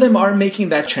lot of them are making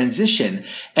that transition.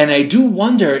 And I do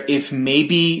wonder if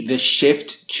maybe the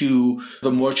shift to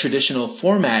the more traditional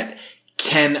format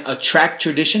can attract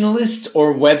traditionalists,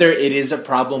 or whether it is a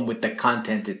problem with the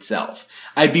content itself.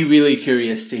 I'd be really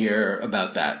curious to hear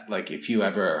about that. Like, if you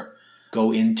ever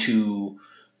go into,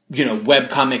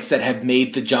 webcomics that have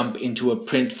made the jump into a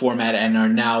print format and are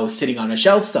now sitting on a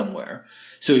shelf somewhere.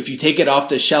 So if you take it off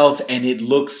the shelf and it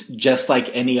looks just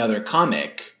like any other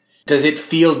comic, does it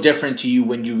feel different to you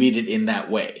when you read it in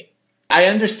that way? I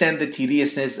understand the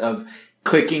tediousness of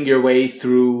clicking your way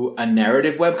through a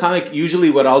narrative webcomic.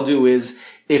 Usually what I'll do is,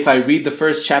 if I read the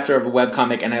first chapter of a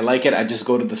webcomic and I like it, I just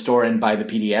go to the store and buy the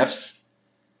PDFs.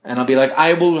 And I'll be like,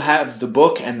 I will have the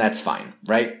book, and that's fine,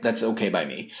 right? That's okay by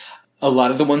me. A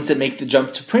lot of the ones that make the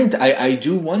jump to print, I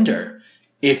do wonder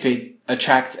if it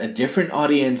attracts a different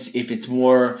audience, if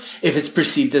it's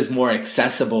perceived as more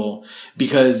accessible,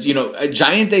 because,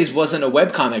 Giant Days wasn't a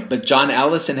webcomic, but John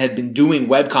Allison had been doing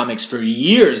webcomics for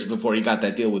years before he got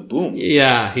that deal with Boom.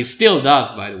 Yeah, he still does,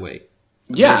 by the way.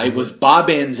 Yeah, it was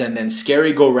Bobbins, and then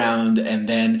Scary Go Round, and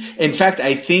then, in fact,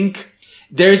 I think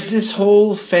there's this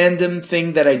whole fandom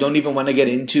thing that I don't even want to get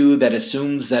into that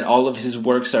assumes that all of his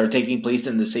works are taking place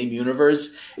in the same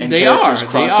universe, and characters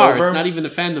cross over. It's not even a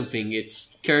fandom thing.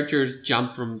 It's characters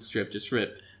jump from strip to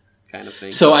strip kind of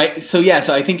thing. So I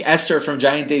think Esther from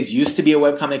Giant Days used to be a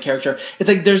webcomic character. It's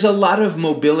like there's a lot of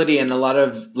mobility and a lot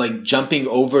of like jumping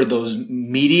over those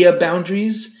media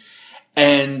boundaries,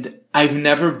 and I've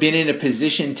never been in a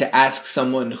position to ask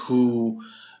someone who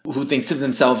thinks of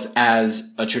themselves as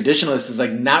a traditionalist, is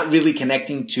like not really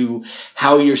connecting to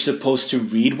how you're supposed to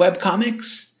read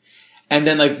webcomics, and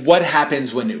then like what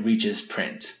happens when it reaches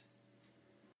print.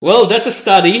 Well, that's a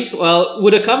study. Well,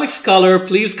 would a comic scholar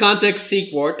please contact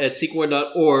Sequart at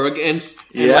sequart.org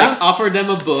and offer them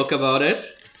a book about it?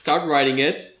 Start writing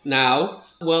it now.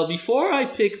 Well, before I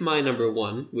pick my number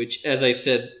one, which, as I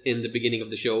said in the beginning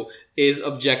of the show, is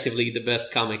objectively the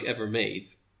best comic ever made,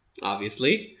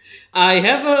 obviously, I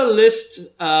have a list,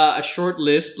 a short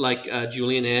list, like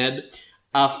Julian had,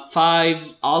 of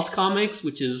 5 alt comics,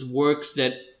 which is works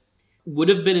that would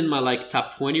have been in my like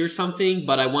top 20 or something,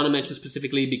 but I want to mention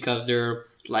specifically because they're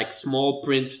like small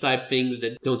print type things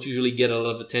that don't usually get a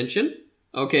lot of attention.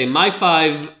 Okay, my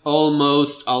 5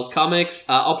 almost alt comics.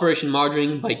 Operation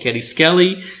Margarine by Katie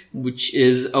Skelly, which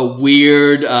is a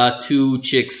weird 2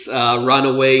 chicks run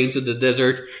away into the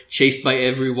desert, chased by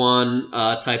everyone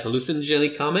type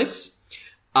hallucinogenic comics.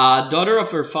 Daughter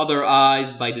of Her Father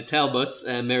Eyes by the Talbots,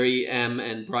 Mary M.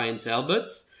 and Brian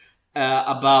Talbot,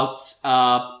 about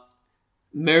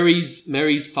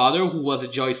Mary's father, who was a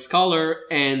Joyce scholar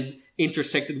and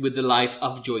intersected with the life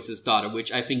of Joyce's daughter,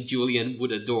 which I think Julian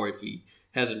would adore if he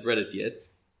hasn't read it yet.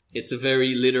 It's a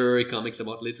very literary comics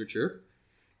about literature.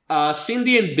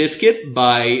 Cindy and Biscuit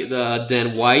by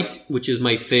Dan White, which is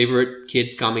my favorite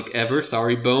kids comic ever.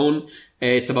 Sorry, Bone.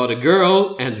 It's about a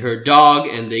girl and her dog,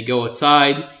 and they go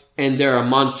outside, and there are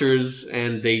monsters,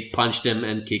 and they punch them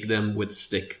and kick them with a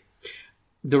stick.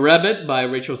 The Rabbit by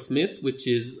Rachel Smith, which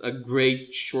is a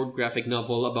great short graphic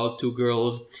novel about 2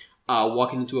 girls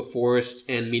walking into a forest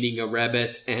and meeting a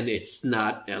rabbit, and it's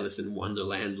not Alice in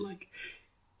Wonderland, like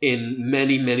in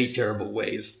many, many terrible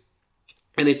ways.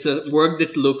 And it's a work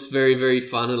that looks very, very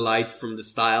fun and light from the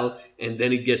style, and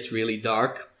then it gets really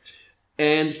dark.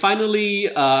 And finally,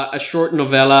 a short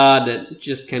novella that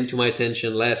just came to my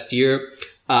attention last year,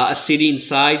 A City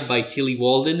Inside by Tillie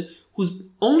Walden, who's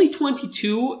only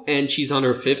 22, and she's on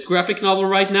her 5th graphic novel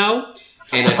right now.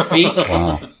 And I think,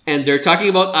 and they're talking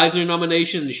about Eisner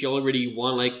nomination. She already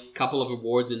won like a couple of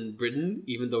awards in Britain,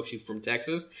 even though she's from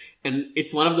Texas. And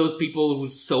it's one of those people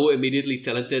who's so immediately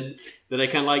talented that I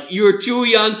kind of like, you're too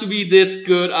young to be this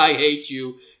good. I hate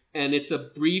you. And it's a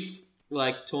brief,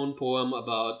 like, tone poem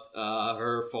about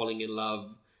her falling in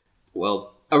love.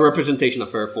 Well, a representation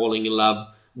of her falling in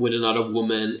love with another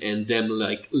woman and them,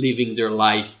 like, living their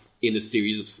life in a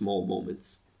series of small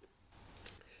moments.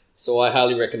 So I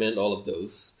highly recommend all of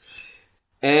those.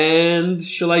 And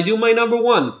shall I do my number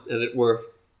one, as it were?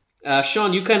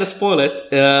 Sean, you kind of spoil it.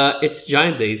 It's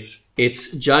Giant Days.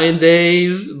 It's Giant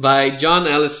Days by John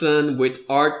Allison with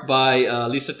art by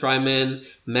Lisa Tryman,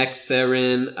 Max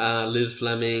Sarin, Liz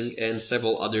Fleming, and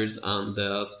several others on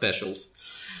the specials.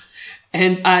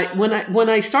 And when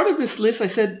I started this list, I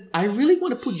said, I really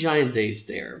want to put Giant Days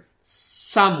there.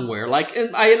 Somewhere. Like,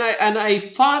 and I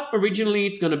thought originally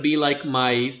it's going to be like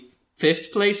my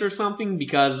 5th place or something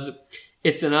because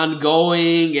it's an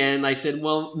ongoing, and I said,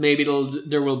 well, maybe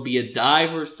there will be a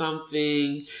dive or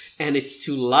something, and it's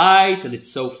too light, and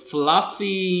it's so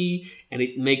fluffy, and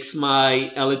it makes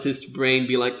my elitist brain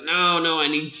be like, no, I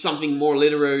need something more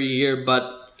literary here.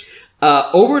 But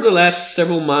over the last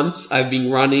several months, I've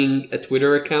been running a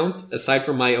Twitter account, aside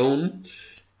from my own,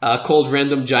 called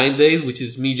Random Giant Days, which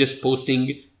is me just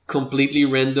posting completely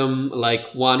random,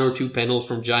 like 1 or 2 panels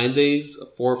from Giant Days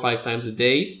 4 or 5 times a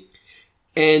day.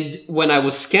 And when I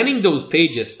was scanning those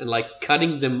pages and like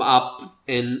cutting them up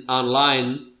and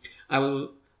online,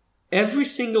 every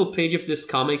single page of this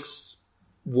comics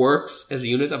works as a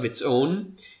unit of its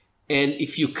own. And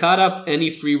if you cut up any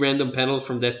free random panels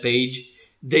from that page,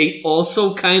 they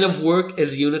also kind of work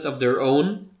as a unit of their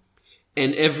own.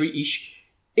 And every issue,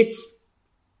 it's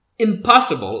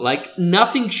impossible. Like,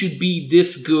 nothing should be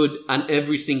this good on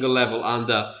every single level. On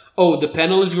the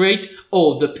panel is great.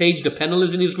 The panel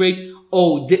is great.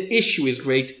 The issue is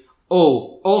great.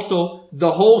 Also,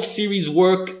 the whole series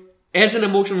work as an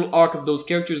emotional arc of those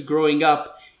characters growing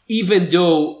up, even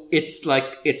though it's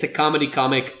a comedy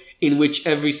comic in which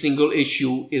every single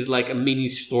issue is like a mini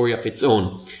story of its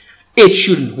own. It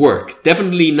shouldn't work.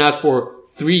 Definitely not for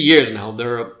 3 years now.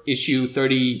 Issue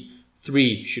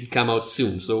 33 should come out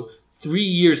soon. So 3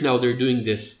 years now they're doing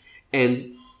this.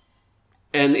 And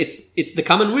it's the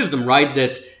common wisdom, right?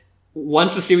 That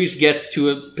once the series gets to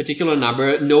a particular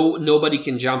number, nobody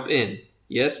can jump in.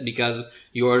 Yes, because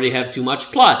you already have too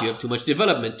much plot, you have too much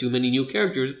development, too many new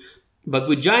characters. But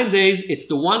with Giant Days, it's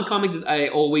the one comic that I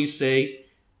always say,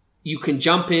 you can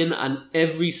jump in on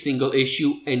every single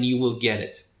issue and you will get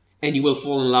it. And you will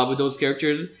fall in love with those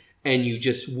characters and you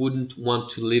just wouldn't want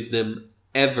to leave them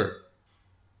ever.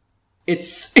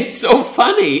 It's so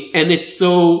funny and it's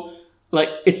so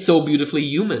beautifully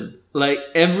human. Like,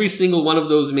 every single one of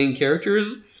those main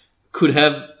characters could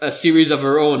have a series of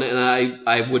her own, and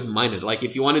I wouldn't mind it. Like,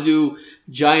 if you want to do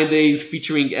Giant Days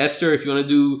featuring Esther, if you want to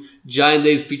do Giant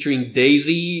Days featuring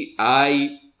Daisy,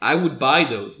 I would buy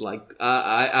those. Like,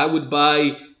 I would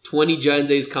buy 20 Giant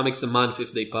Days comics a month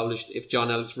if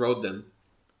John Ellis wrote them.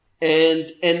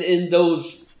 And in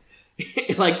those,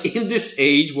 like, in this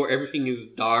age where everything is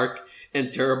dark and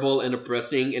terrible and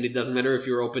oppressing, and it doesn't matter if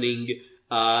you're opening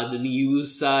the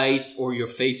news sites or your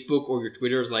Facebook or your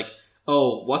Twitter is like,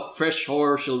 what fresh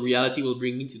horror reality will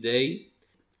bring me today?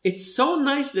 It's so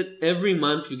nice that every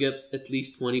month you get at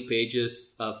least 20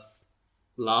 pages of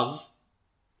love.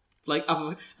 Like,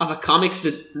 of a comics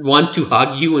that want to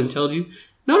hug you and tell you,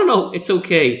 no, it's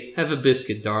okay. Have a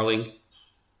biscuit, darling.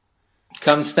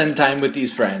 Come spend time with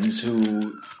these friends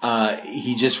who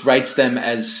he just writes them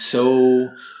as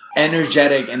so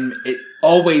energetic and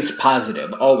always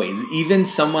positive, always. Even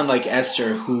someone like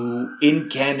Esther, who in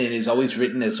canon is always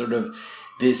written as sort of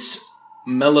this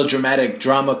melodramatic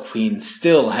drama queen,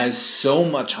 still has so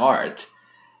much heart.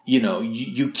 You know,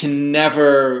 you can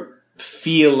never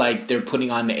feel like they're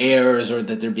putting on airs or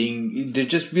that they're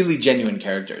just really genuine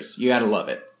characters. You gotta love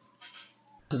it.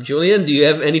 Julian, do you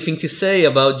have anything to say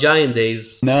about Giant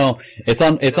Days? No, it's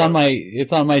on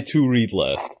my to read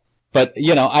list. But,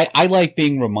 you know, I like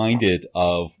being reminded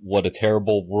of what a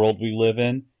terrible world we live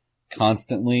in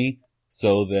constantly,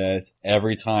 so that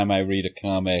every time I read a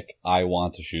comic, I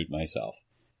want to shoot myself.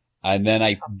 And then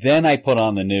I put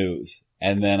on the news,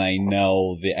 and then I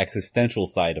know the existential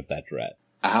side of that dread.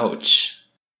 Ouch.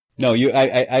 No,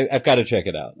 I've got to check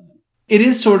it out. It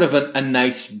is sort of a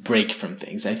nice break from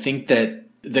things. I think that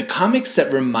the comics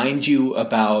that remind you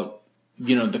about,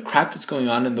 you know, the crap that's going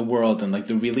on in the world and like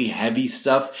the really heavy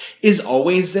stuff is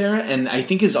always there. And I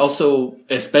think is also,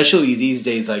 especially these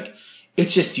days, like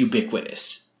it's just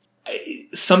ubiquitous.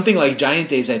 Something like Giant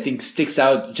Days, I think, sticks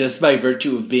out just by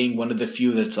virtue of being one of the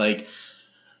few that's like,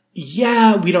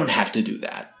 yeah, we don't have to do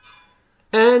that.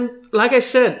 And like I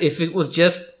said, if it was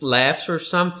just laughs or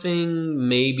something,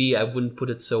 maybe I wouldn't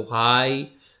put it so high.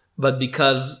 But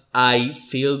because I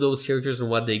feel those characters and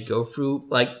what they go through,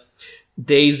 like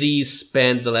Daisy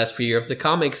spent the last 3 years of the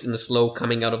comics in the slow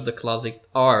coming out of the closet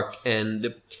arc,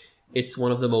 and it's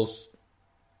one of the most,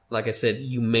 like I said,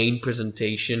 humane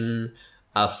presentation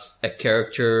of a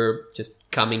character just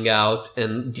coming out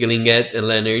and dealing it and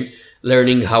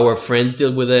learning how her friends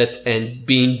deal with it and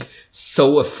being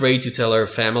so afraid to tell her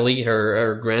family,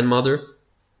 her grandmother.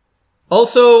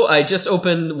 Also, I just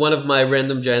opened one of my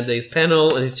random Giant Days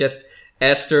panel, and it's just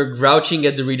Esther grouching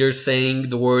at the readers saying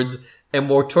the words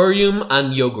 "Emoratorium"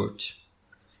 and "yogurt."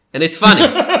 And it's funny.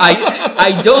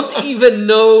 I don't even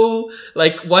know,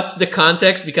 like, what's the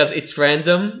context because it's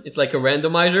random. It's like a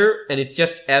randomizer, and it's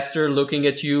just Esther looking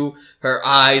at you, her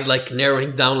eyes, like,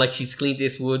 narrowing down like she's Clint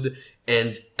Eastwood,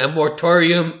 and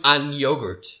 "Emoratorium" and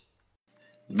 "yogurt."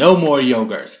 No more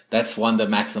yogurt. That's Wanda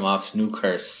Maximoff's new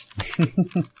curse.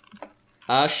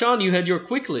 Sean, you had your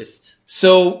quick list.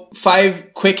 So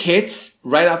 5 quick hits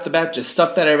right off the bat, just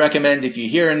stuff that I recommend. If you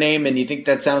hear a name and you think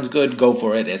that sounds good, go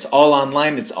for it. It's all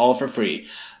online. It's all for free.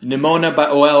 Nimona by,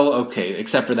 okay,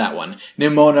 except for that one.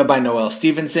 Nimona by Noelle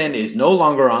Stevenson is no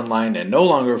longer online and no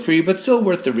longer free, but still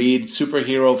worth the read.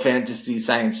 Superhero, fantasy,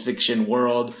 science fiction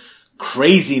world.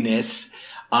 Craziness.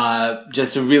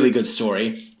 Just a really good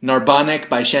story. Narbonic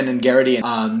by Shannon Garrity.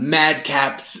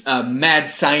 Madcap's mad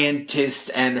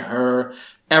scientist and her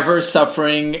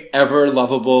ever-suffering,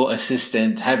 ever-lovable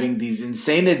assistant having these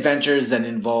insane adventures that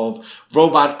involve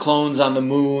robot clones on the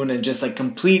moon and just like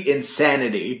complete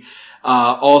insanity.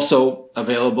 Also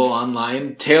available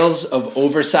online. Tales of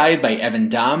Overside by Evan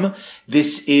Dahm.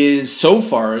 This is so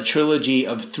far a trilogy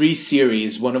of 3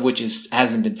 series, one of which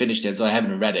hasn't been finished yet, so I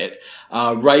haven't read it.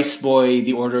 Rice Boy,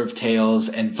 The Order of Tales,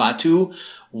 and Vaatu,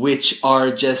 which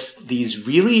are just these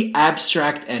really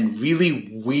abstract and really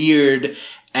weird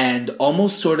and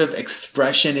almost sort of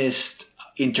expressionist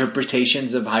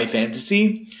interpretations of high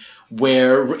fantasy,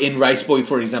 where in Rice Boy,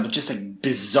 for example, just like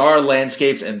bizarre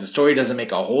landscapes and the story doesn't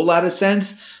make a whole lot of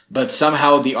sense, but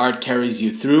somehow the art carries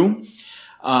you through.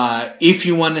 If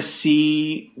you want to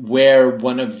see where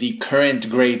one of the current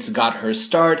greats got her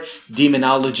start,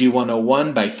 Demonology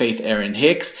 101 by Faith Erin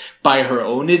Hicks. By her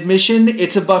own admission,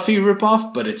 it's a Buffy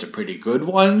ripoff, but it's a pretty good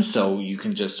one, so you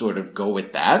can just sort of go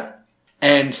with that.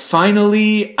 And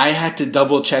finally, I had to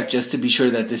double check just to be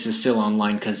sure that this is still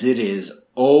online, because it is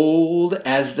old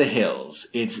as the hills.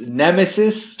 It's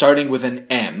Nemesis, starting with an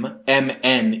M,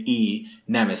 M-N-E,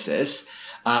 Nemesis,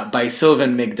 by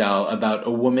Sylvan Migdal, about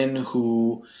a woman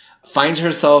who finds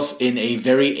herself in a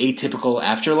very atypical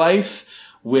afterlife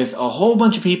with a whole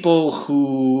bunch of people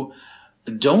who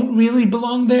don't really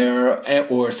belong there,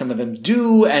 or some of them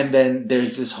do, and then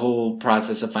there's this whole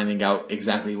process of finding out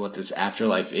exactly what this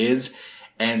afterlife is.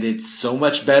 And it's so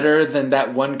much better than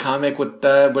that one comic with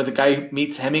where the guy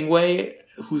meets Hemingway,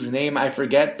 whose name I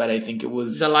forget, but I think it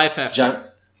was The Life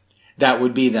After. That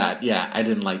would be that. Yeah, I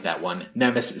didn't like that one.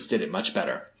 Nemesis did it much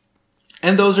better.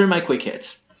 And those are my quick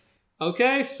hits.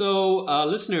 Okay, so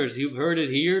listeners, you've heard it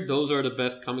here. Those are the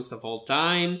best comics of all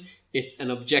time. It's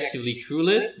an objectively true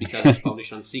list because it's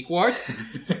published on Sequart.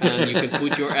 And you can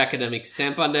put your academic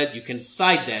stamp on that. You can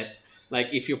cite that. Like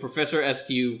if your professor asks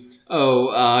you,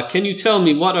 can you tell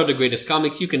me what are the greatest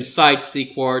comics? You can cite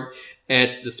Sequart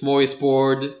at the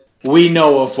smorgasbord. We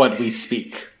know of what we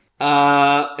speak.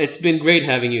 It's been great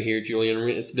having you here, Julian.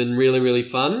 It's been really, really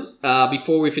fun.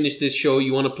 Before we finish this show,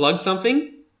 you want to plug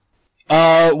something?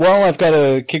 Well, I've got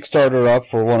a Kickstarter up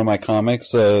for one of my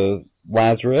comics,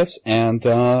 Lazarus, and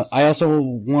I also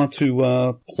want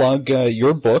to plug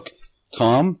your book,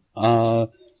 Tom,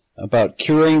 about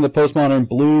curing the postmodern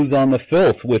blues on the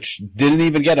filth, which didn't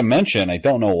even get a mention. I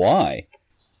don't know why.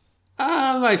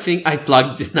 I think I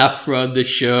plugged enough throughout the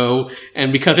show,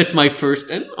 and because it's my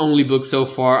first and only book so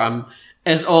far,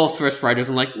 as all first writers,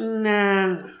 I'm like,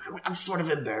 nah, I'm sort of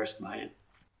embarrassed by it.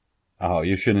 Oh,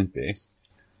 you shouldn't be.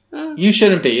 You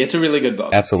shouldn't be. It's a really good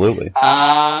book. Absolutely.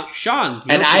 Sean,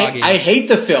 and I hate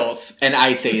the filth, and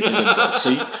I say it's a good book,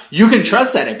 so you can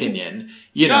trust that opinion.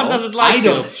 Sean doesn't like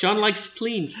filth. Sean likes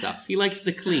clean stuff. He likes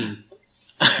the clean.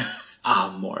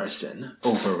 Morrison,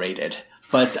 overrated.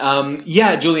 But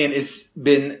yeah, Julian, it's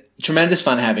been tremendous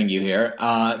fun having you here.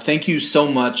 Thank you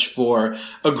so much for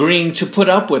agreeing to put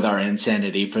up with our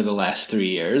insanity for the last 3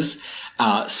 years.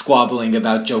 Squabbling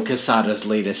about Joe Quesada's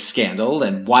latest scandal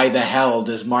and why the hell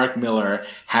does Mark Miller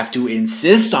have to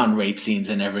insist on rape scenes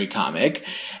in every comic?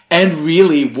 And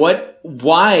really,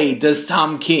 why does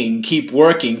Tom King keep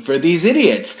working for these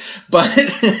idiots? But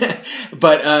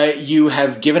you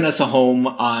have given us a home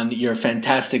on your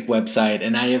fantastic website,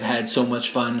 and I have had so much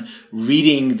fun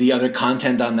reading the other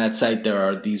content on that site. There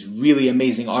are these really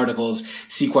amazing articles.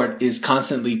 Sequart is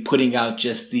constantly putting out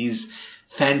just these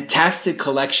fantastic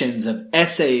collections of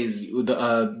essays.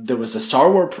 There was a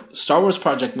Star Wars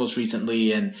project most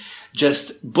recently, and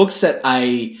just books that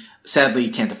I sadly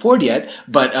can't afford yet,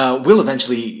 but will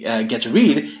eventually get to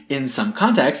read in some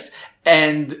context.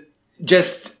 And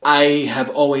just, I have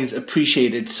always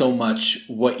appreciated so much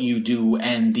what you do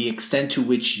and the extent to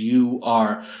which you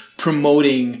are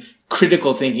promoting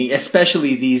critical thinking,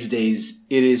 especially these days.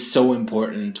 It is so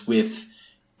important with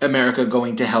America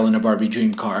going to hell in a Barbie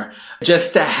dream car.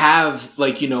 Just to have,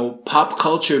 pop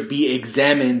culture be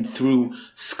examined through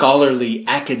scholarly,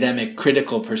 academic,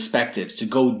 critical perspectives, to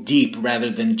go deep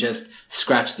rather than just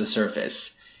scratch the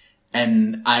surface.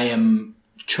 And I am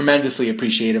tremendously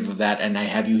appreciative of that, and I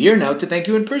have you here now to thank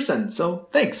you in person. So,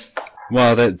 thanks.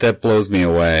 Well, that blows me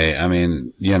away. I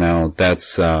mean, that's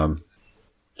so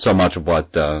much of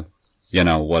what I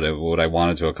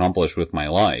wanted to accomplish with my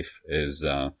life is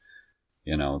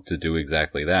to do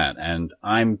exactly that. And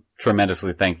I'm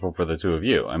tremendously thankful for the two of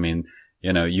you. I mean,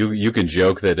 you can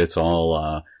joke that it's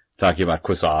all, talking about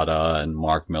Quesada and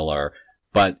Mark Miller,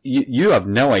 but you have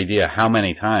no idea how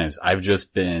many times I've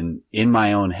just been in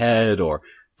my own head or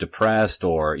depressed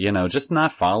or, just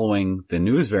not following the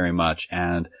news very much.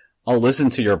 And I'll listen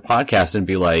to your podcast and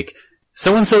be like,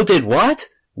 so-and-so did what?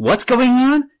 What's going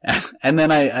on? And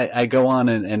then I go on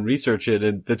and research it,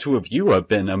 and the two of you have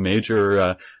been a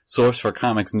major, source for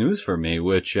comics news for me,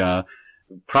 which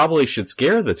probably should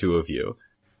scare the two of you.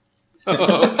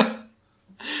 Well,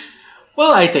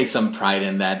 I take some pride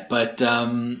in that, but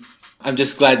I'm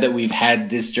just glad that we've had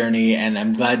this journey, and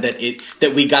I'm glad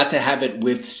that we got to have it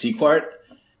with Sequart.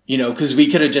 Because we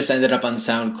could have just ended up on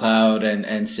SoundCloud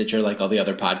and Stitcher like all the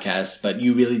other podcasts, but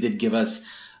you really did give us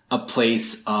a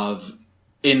place of,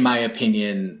 in my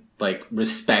opinion,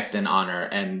 respect and honor,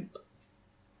 and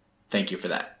thank you for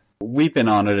that. We've been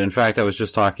honored. In fact, I was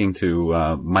just talking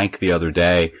to Mike the other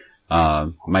day,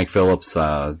 Mike Phillips,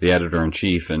 the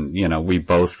editor-in-chief, and, we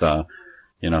both,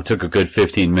 took a good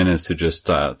 15 minutes to just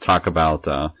talk about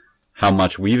how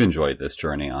much we've enjoyed this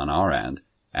journey on our end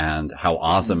and how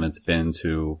awesome it's been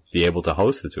to be able to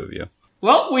host the two of you.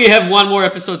 Well, we have one more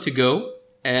episode to go,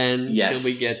 and yes,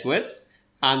 till we get to it,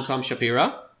 I'm Tom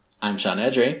Shapira. I'm Sean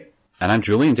Edry. And I'm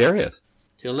Julian Darius.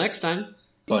 Till next time.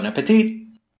 Bon appetit.